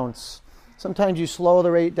 more counts. Sometimes you slow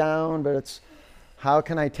the rate down, but it's how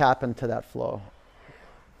can I tap into that flow?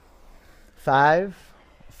 5,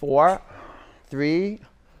 4, 3,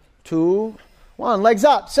 2, 1. Legs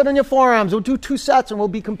up. Sit on your forearms. We'll do 2 sets and we'll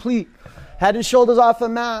be complete. Head and shoulders off the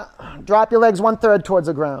mat. Drop your legs 1/3 towards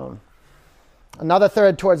the ground. Another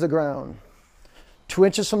third towards the ground. 2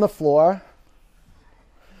 inches from the floor.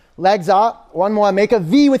 Legs up. One more. Make a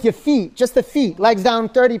V with your feet. Just the feet. Legs down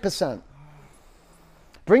 30%.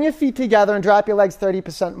 Bring your feet together and drop your legs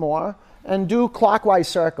 30% more. And do clockwise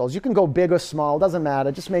circles. You can go big or small. Doesn't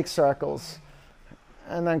matter. Just make circles.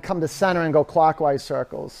 And then come to center and go clockwise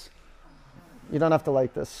circles. You don't have to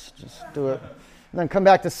like this. Just do it. And then come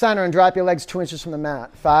back to center and drop your legs 2 inches from the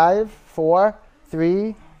mat. 5, 4,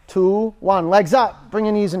 3, 2, 1. Legs up. Bring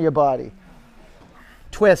your knees into your body.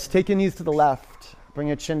 Twist. Take your knees to the left. Bring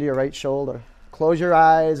your chin to your right shoulder. Close your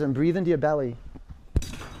eyes and breathe into your belly.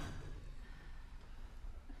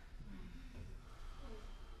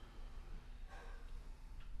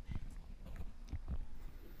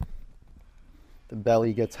 The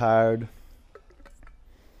belly gets hard.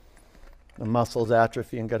 The muscles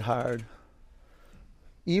atrophy and get hard.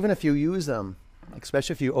 Even if you use them,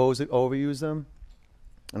 especially if you overuse them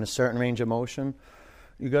in a certain range of motion,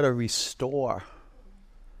 you got to restore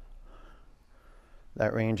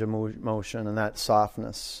that range of motion and that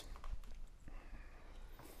softness.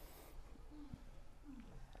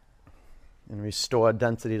 And restore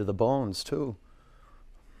density to the bones too.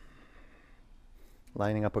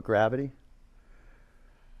 Lining up with gravity.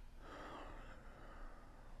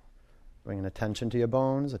 Bringing attention to your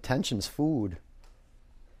bones. Attention's food.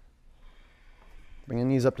 Bring your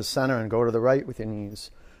knees up to center and go to the right with your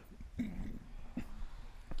knees.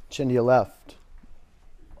 Chin to your left.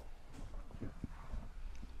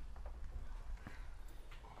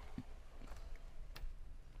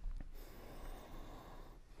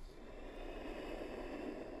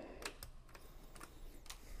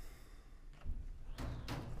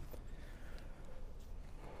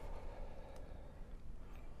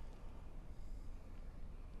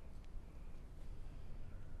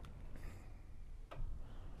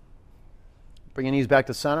 Bring your knees back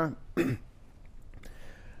to center.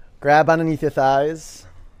 Grab underneath your thighs.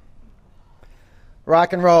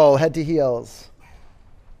 Rock and roll, head to heels.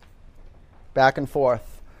 Back and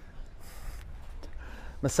forth.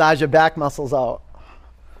 Massage your back muscles out.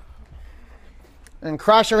 And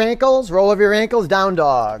cross your ankles, roll over your ankles, down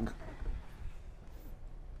dog.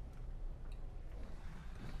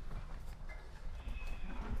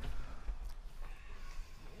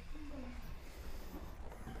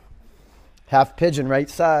 Half pigeon, right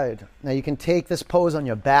side. Now you can take this pose on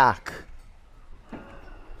your back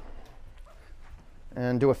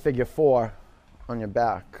and do a figure 4 on your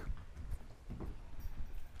back.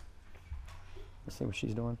 Let's see what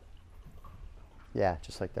she's doing. Yeah,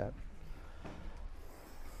 just like that.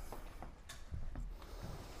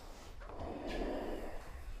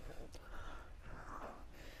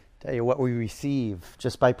 Tell you what we receive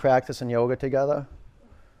just by practicing yoga together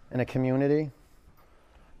in a community.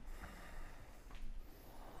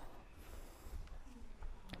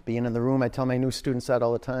 Being in the room, I tell my new students that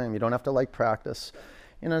all the time. You don't have to like practice.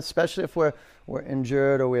 Especially if we're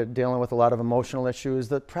injured or we're dealing with a lot of emotional issues,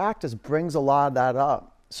 the practice brings a lot of that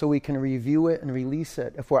up so we can review it and release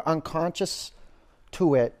it. If we're unconscious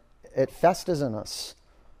to it, it festers in us.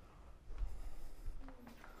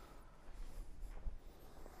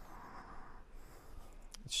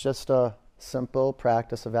 It's just a simple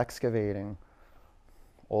practice of excavating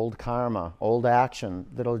old karma, old action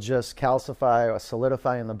that'll just calcify or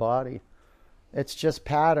solidify in the body. It's just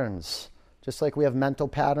patterns. Just like we have mental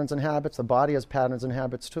patterns and habits, the body has patterns and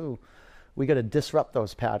habits too. We got to disrupt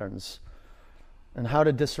those patterns. And how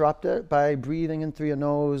to disrupt it? By breathing in through your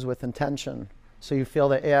nose with intention. So you feel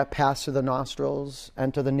the air pass through the nostrils,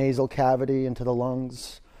 enter the nasal cavity, into the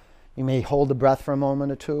lungs. You may hold the breath for a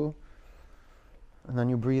moment or two, and then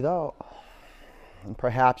you breathe out. And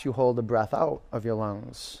perhaps you hold the breath out of your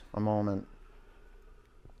lungs a moment.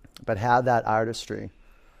 But have that artistry.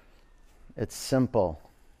 It's simple.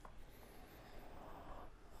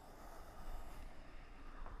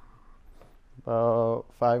 About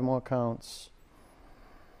 5 more counts.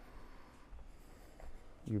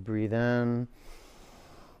 You breathe in,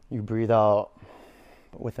 you breathe out,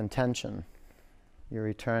 but with intention. You're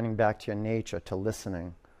returning back to your nature, to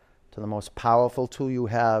listening, to the most powerful tool you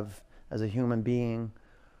have as a human being,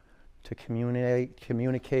 to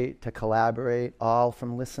communicate, to collaborate, all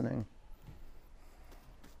from listening.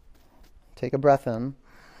 Take a breath in.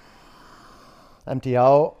 Empty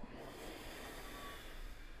out.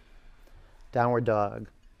 Downward dog.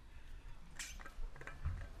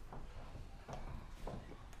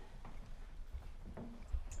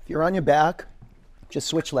 If you're on your back, just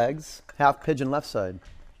switch legs. Half pigeon left side.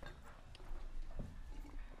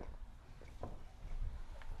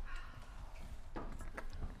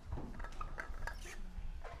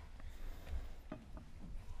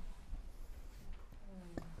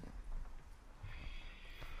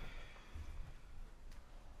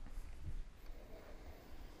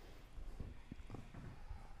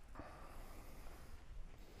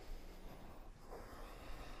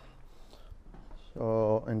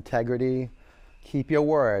 So integrity, keep your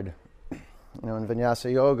word. In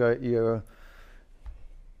Vinyasa Yoga,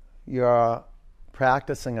 you're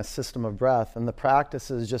practicing a system of breath, and the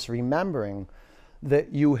practice is just remembering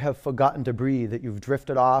that you have forgotten to breathe, that you've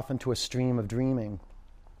drifted off into a stream of dreaming.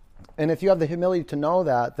 And if you have the humility to know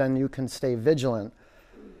that, then you can stay vigilant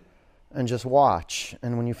and just watch.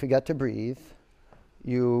 And when you forget to breathe,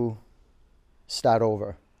 you start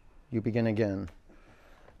over. You begin again.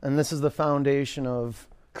 And this is the foundation of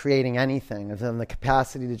creating anything, of then the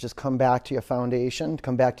capacity to just come back to your foundation, to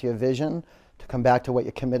come back to your vision, to come back to what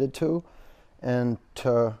you're committed to, and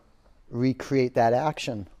to recreate that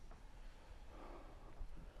action.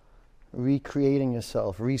 Recreating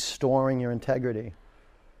yourself, restoring your integrity,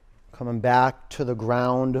 coming back to the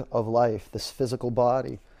ground of life, this physical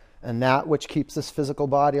body, and that which keeps this physical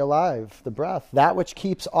body alive, the breath, that which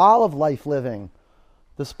keeps all of life living,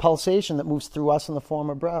 this pulsation that moves through us in the form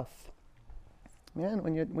of breath. Man,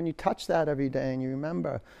 when you touch that every day and you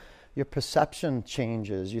remember, your perception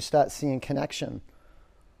changes. You start seeing connection.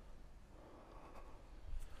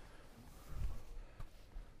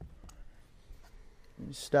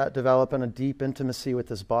 You start developing a deep intimacy with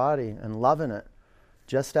this body and loving it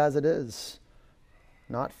just as it is,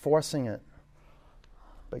 not forcing it,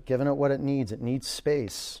 but giving it what it needs. It needs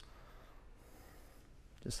space.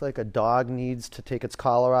 Just like a dog needs to take its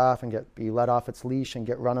collar off and be let off its leash and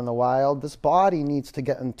get run in the wild, this body needs to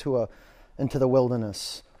get into the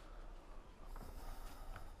wilderness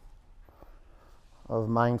of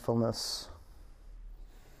mindfulness.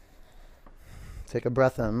 Take a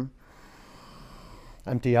breath in.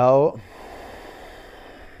 Empty out.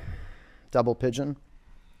 Double pigeon.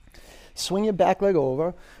 Swing your back leg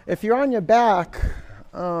over. If you're on your back,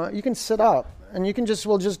 you can sit up, and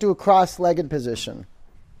we'll just do a cross-legged position.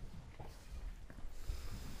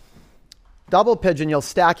 Double pigeon, you'll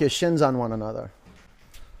stack your shins on one another.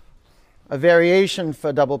 A variation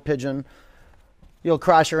for double pigeon, you'll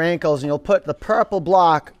cross your ankles and you'll put the purple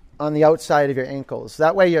block on the outside of your ankles.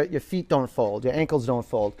 That way your feet don't fold, your ankles don't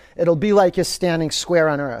fold. It'll be like you're standing square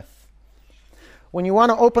on earth. When you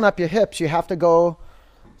want to open up your hips, you have to go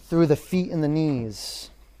through the feet and the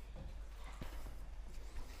knees.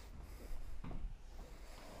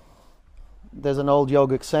 There's an old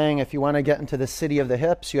yogic saying, if you want to get into the city of the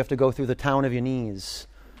hips, you have to go through the town of your knees.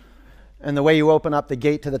 And the way you open up the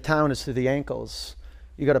gate to the town is through the ankles.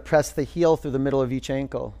 You got to press the heel through the middle of each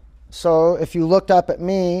ankle. So if you looked up at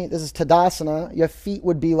me, this is Tadasana, your feet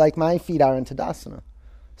would be like my feet are in Tadasana,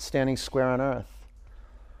 standing square on earth.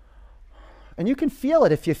 And you can feel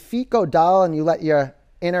it. If your feet go dull and you let your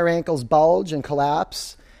inner ankles bulge and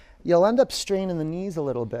collapse, you'll end up straining the knees a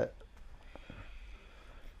little bit.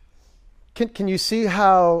 Can you see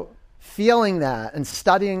how feeling that and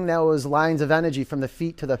studying those lines of energy from the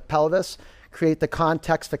feet to the pelvis create the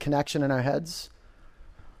context for connection in our heads?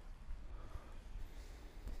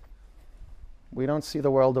 We don't see the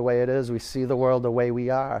world the way it is. We see the world the way we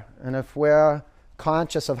are. And if we're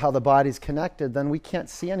conscious of how the body's connected, then we can't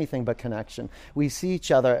see anything but connection. We see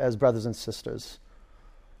each other as brothers and sisters.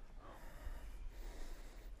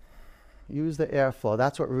 Use the airflow.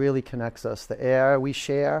 That's what really connects us. The air we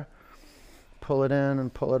share. Pull it in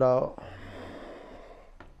and pull it out.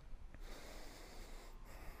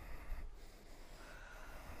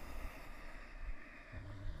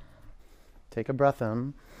 Take a breath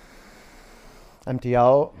in. Empty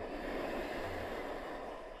out.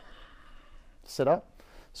 Sit up.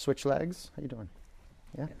 Switch legs. How you doing?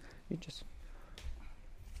 Yeah? You just...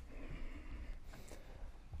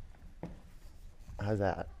 How's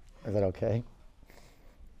that? Is that okay?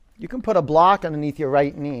 You can put a block underneath your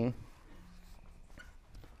right knee.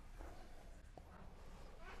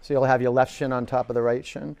 So you'll have your left shin on top of the right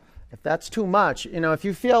shin. If that's too much, if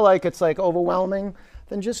you feel like it's like overwhelming,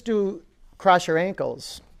 then just cross your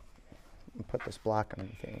ankles. And put this block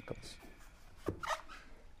underneath the ankles.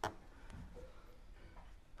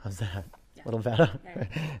 How's that? Yeah. A little better? Yeah.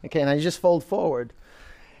 Okay, now you just fold forward.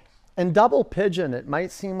 In double pigeon, it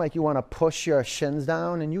might seem like you want to push your shins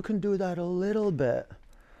down, and you can do that a little bit.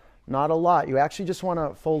 Not a lot. You actually just want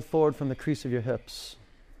to fold forward from the crease of your hips.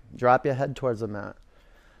 Drop your head towards the mat.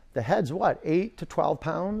 The head's what, 8 to 12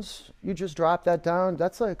 pounds? You just drop that down.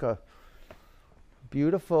 That's like a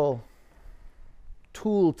beautiful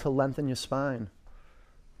tool to lengthen your spine,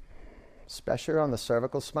 especially on the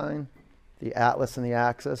cervical spine, the atlas and the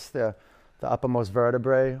axis, the uppermost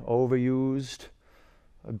vertebrae, overused,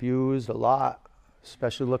 abused a lot,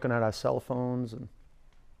 especially looking at our cell phones. And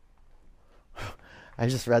I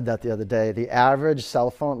just read that the other day. The average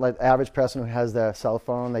cell phone, like the average person who has their cell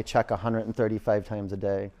phone, they check 135 times a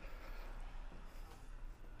day.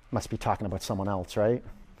 Must be talking about someone else, right?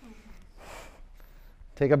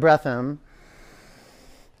 Take a breath in.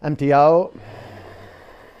 Empty out.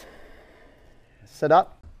 Sit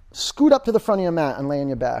up. Scoot up to the front of your mat and lay on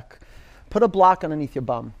your back. Put a block underneath your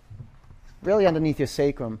bum, really underneath your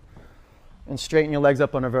sacrum, and straighten your legs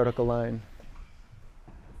up on a vertical line.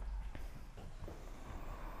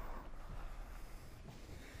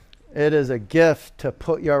 It is a gift to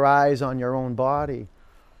put your eyes on your own body.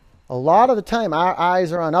 A lot of the time, our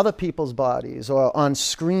eyes are on other people's bodies or on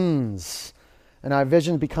screens, and our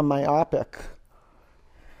vision become myopic.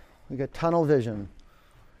 We get tunnel vision.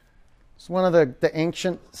 It's one of the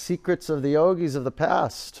ancient secrets of the yogis of the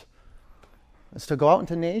past, is to go out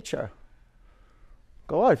into nature.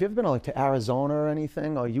 Go out. If you've ever been to Arizona or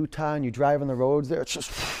anything, or Utah, and you drive on the roads there, it's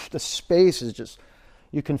just, the space is just,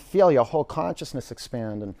 you can feel your whole consciousness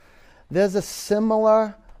expand. And there's a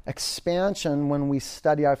similar expansion when we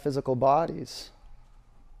study our physical bodies,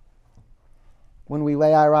 when we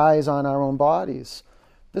lay our eyes on our own bodies.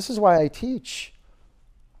 This is why I teach,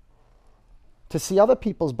 to see other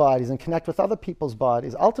people's bodies and connect with other people's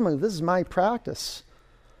bodies. Ultimately, this is my practice.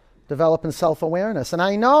 developing self-awareness. And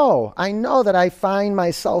I know that I find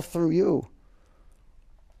myself through you.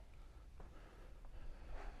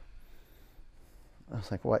 I was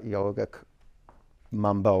like, what yoga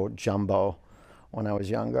mumbo jumbo when I was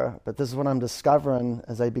younger. But this is what I'm discovering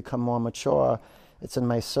as I become more mature. It's in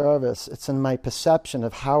my service. It's in my perception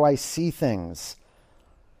of how I see things.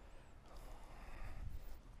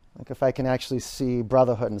 Like if I can actually see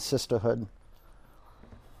brotherhood and sisterhood.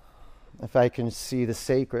 If I can see the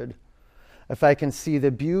sacred. If I can see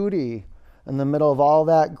the beauty in the middle of all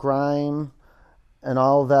that grime and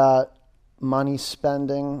all that money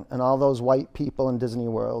spending and all those white people in Disney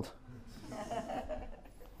World.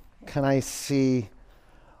 Can I see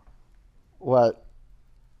what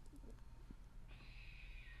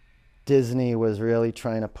Disney was really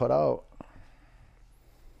trying to put out?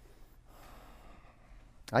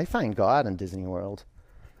 I find God in Disney World.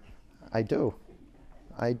 I do.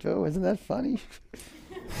 Isn't that funny?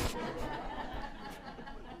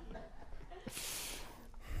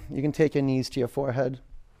 You can take your knees to your forehead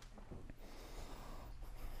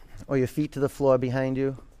or your feet to the floor behind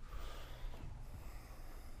you.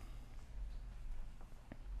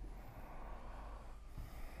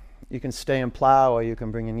 You can stay and plow, or you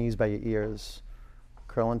can bring your knees by your ears,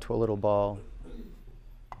 curl into a little ball.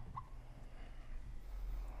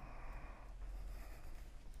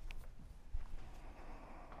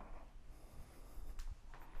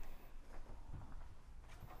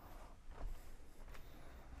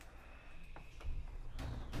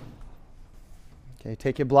 Okay,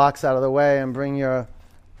 take your blocks out of the way and bring your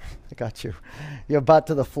butt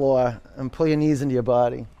to the floor and pull your knees into your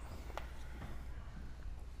body.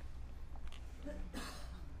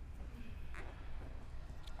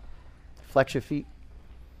 Flex your feet.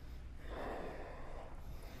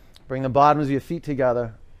 Bring the bottoms of your feet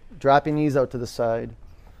together. Drop your knees out to the side.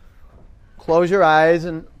 Close your eyes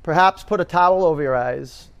and perhaps put a towel over your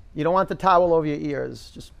eyes. You don't want the towel over your ears.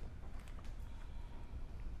 Just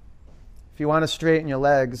if you want to straighten your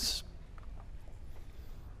legs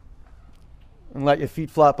and let your feet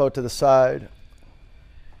flop out to the side.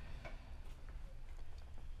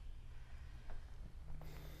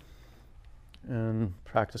 And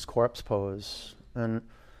practice corpse pose. And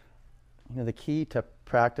the key to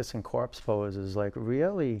practicing corpse pose is like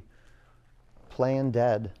really playing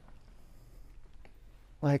dead.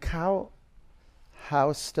 Like how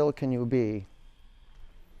still can you be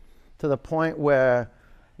to the point where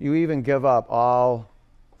you even give up all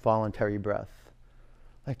voluntary breath?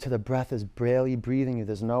 Like to the breath is barely breathing you.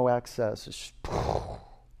 There's no excess. It's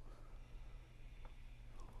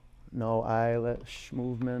no eyelash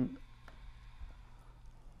movement.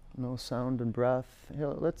 No sound and breath. Here,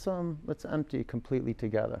 let's empty completely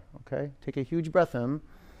together, okay? Take a huge breath in.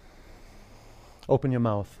 Open your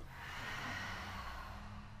mouth.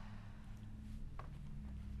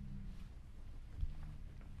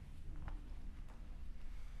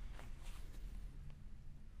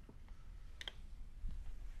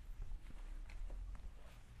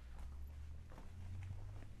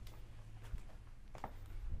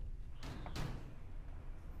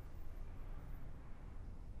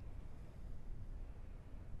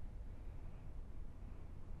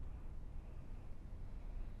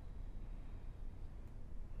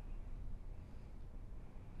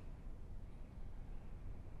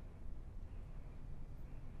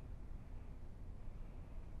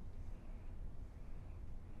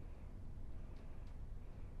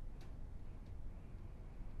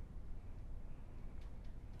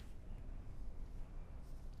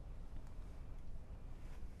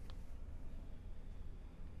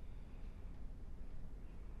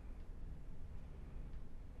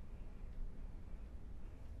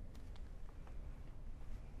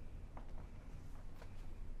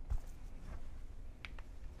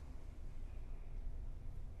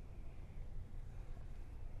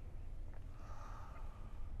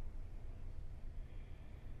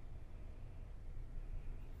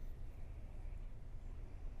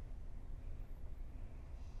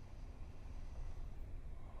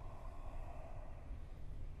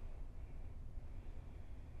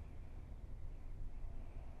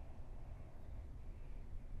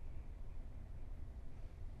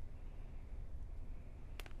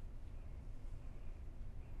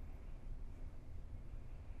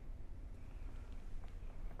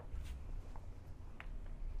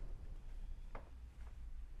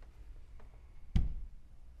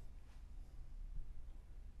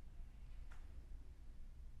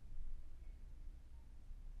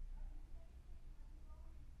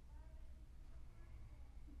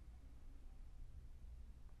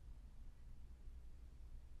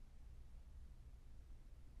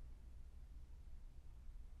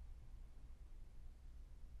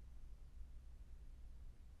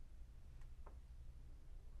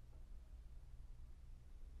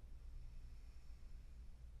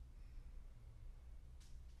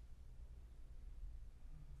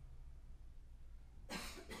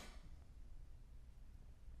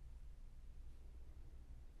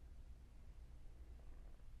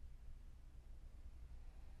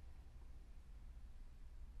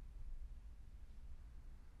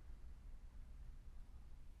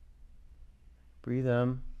 Breathe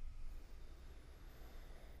in.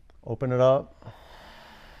 Open it up.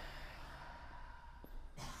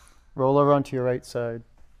 Roll over onto your right side.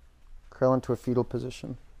 Curl into a fetal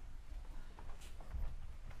position.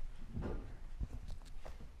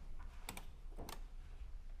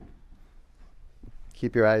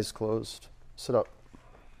 Keep your eyes closed. Sit up.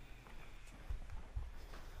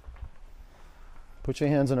 Put your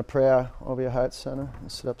hands in a prayer over your heart center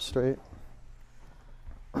and sit up straight.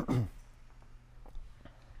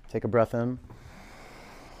 Take a breath in.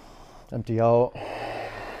 Empty out.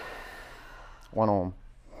 One Om.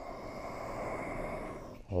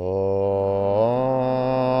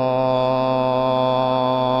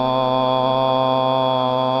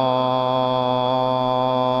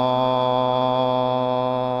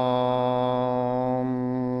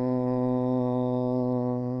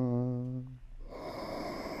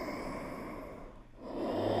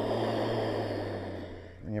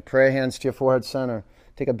 Bring your prayer hands to your forehead center.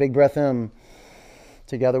 Take a big breath in.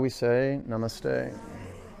 Together we say Namaste.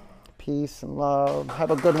 Peace and love.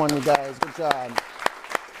 Have a good one, you guys. Good job.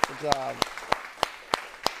 Good job.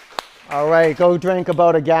 All right, go drink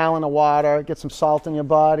about a gallon of water. Get some salt in your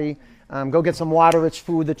body. Go get some water-rich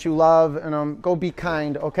food that you love, and go be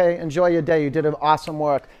kind, okay? Enjoy your day. You did awesome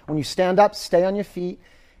work. When you stand up, stay on your feet,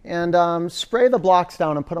 and spray the blocks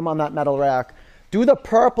down and put them on that metal rack. Do the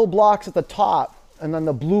purple blocks at the top, and then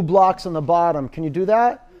the blue blocks on the bottom. Can you do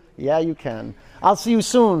that? Yeah, you can. I'll see you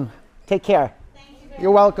soon. Take care. Thank you very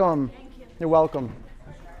You're welcome. much. Thank you. You're welcome.